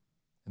degree.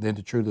 And then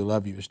to truly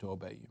love you is to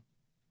obey you.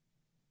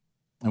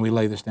 And we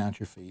lay this down at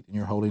your feet. In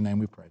your holy name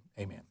we pray.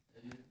 Amen.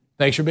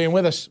 Thanks for being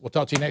with us. We'll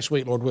talk to you next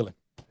week, Lord willing.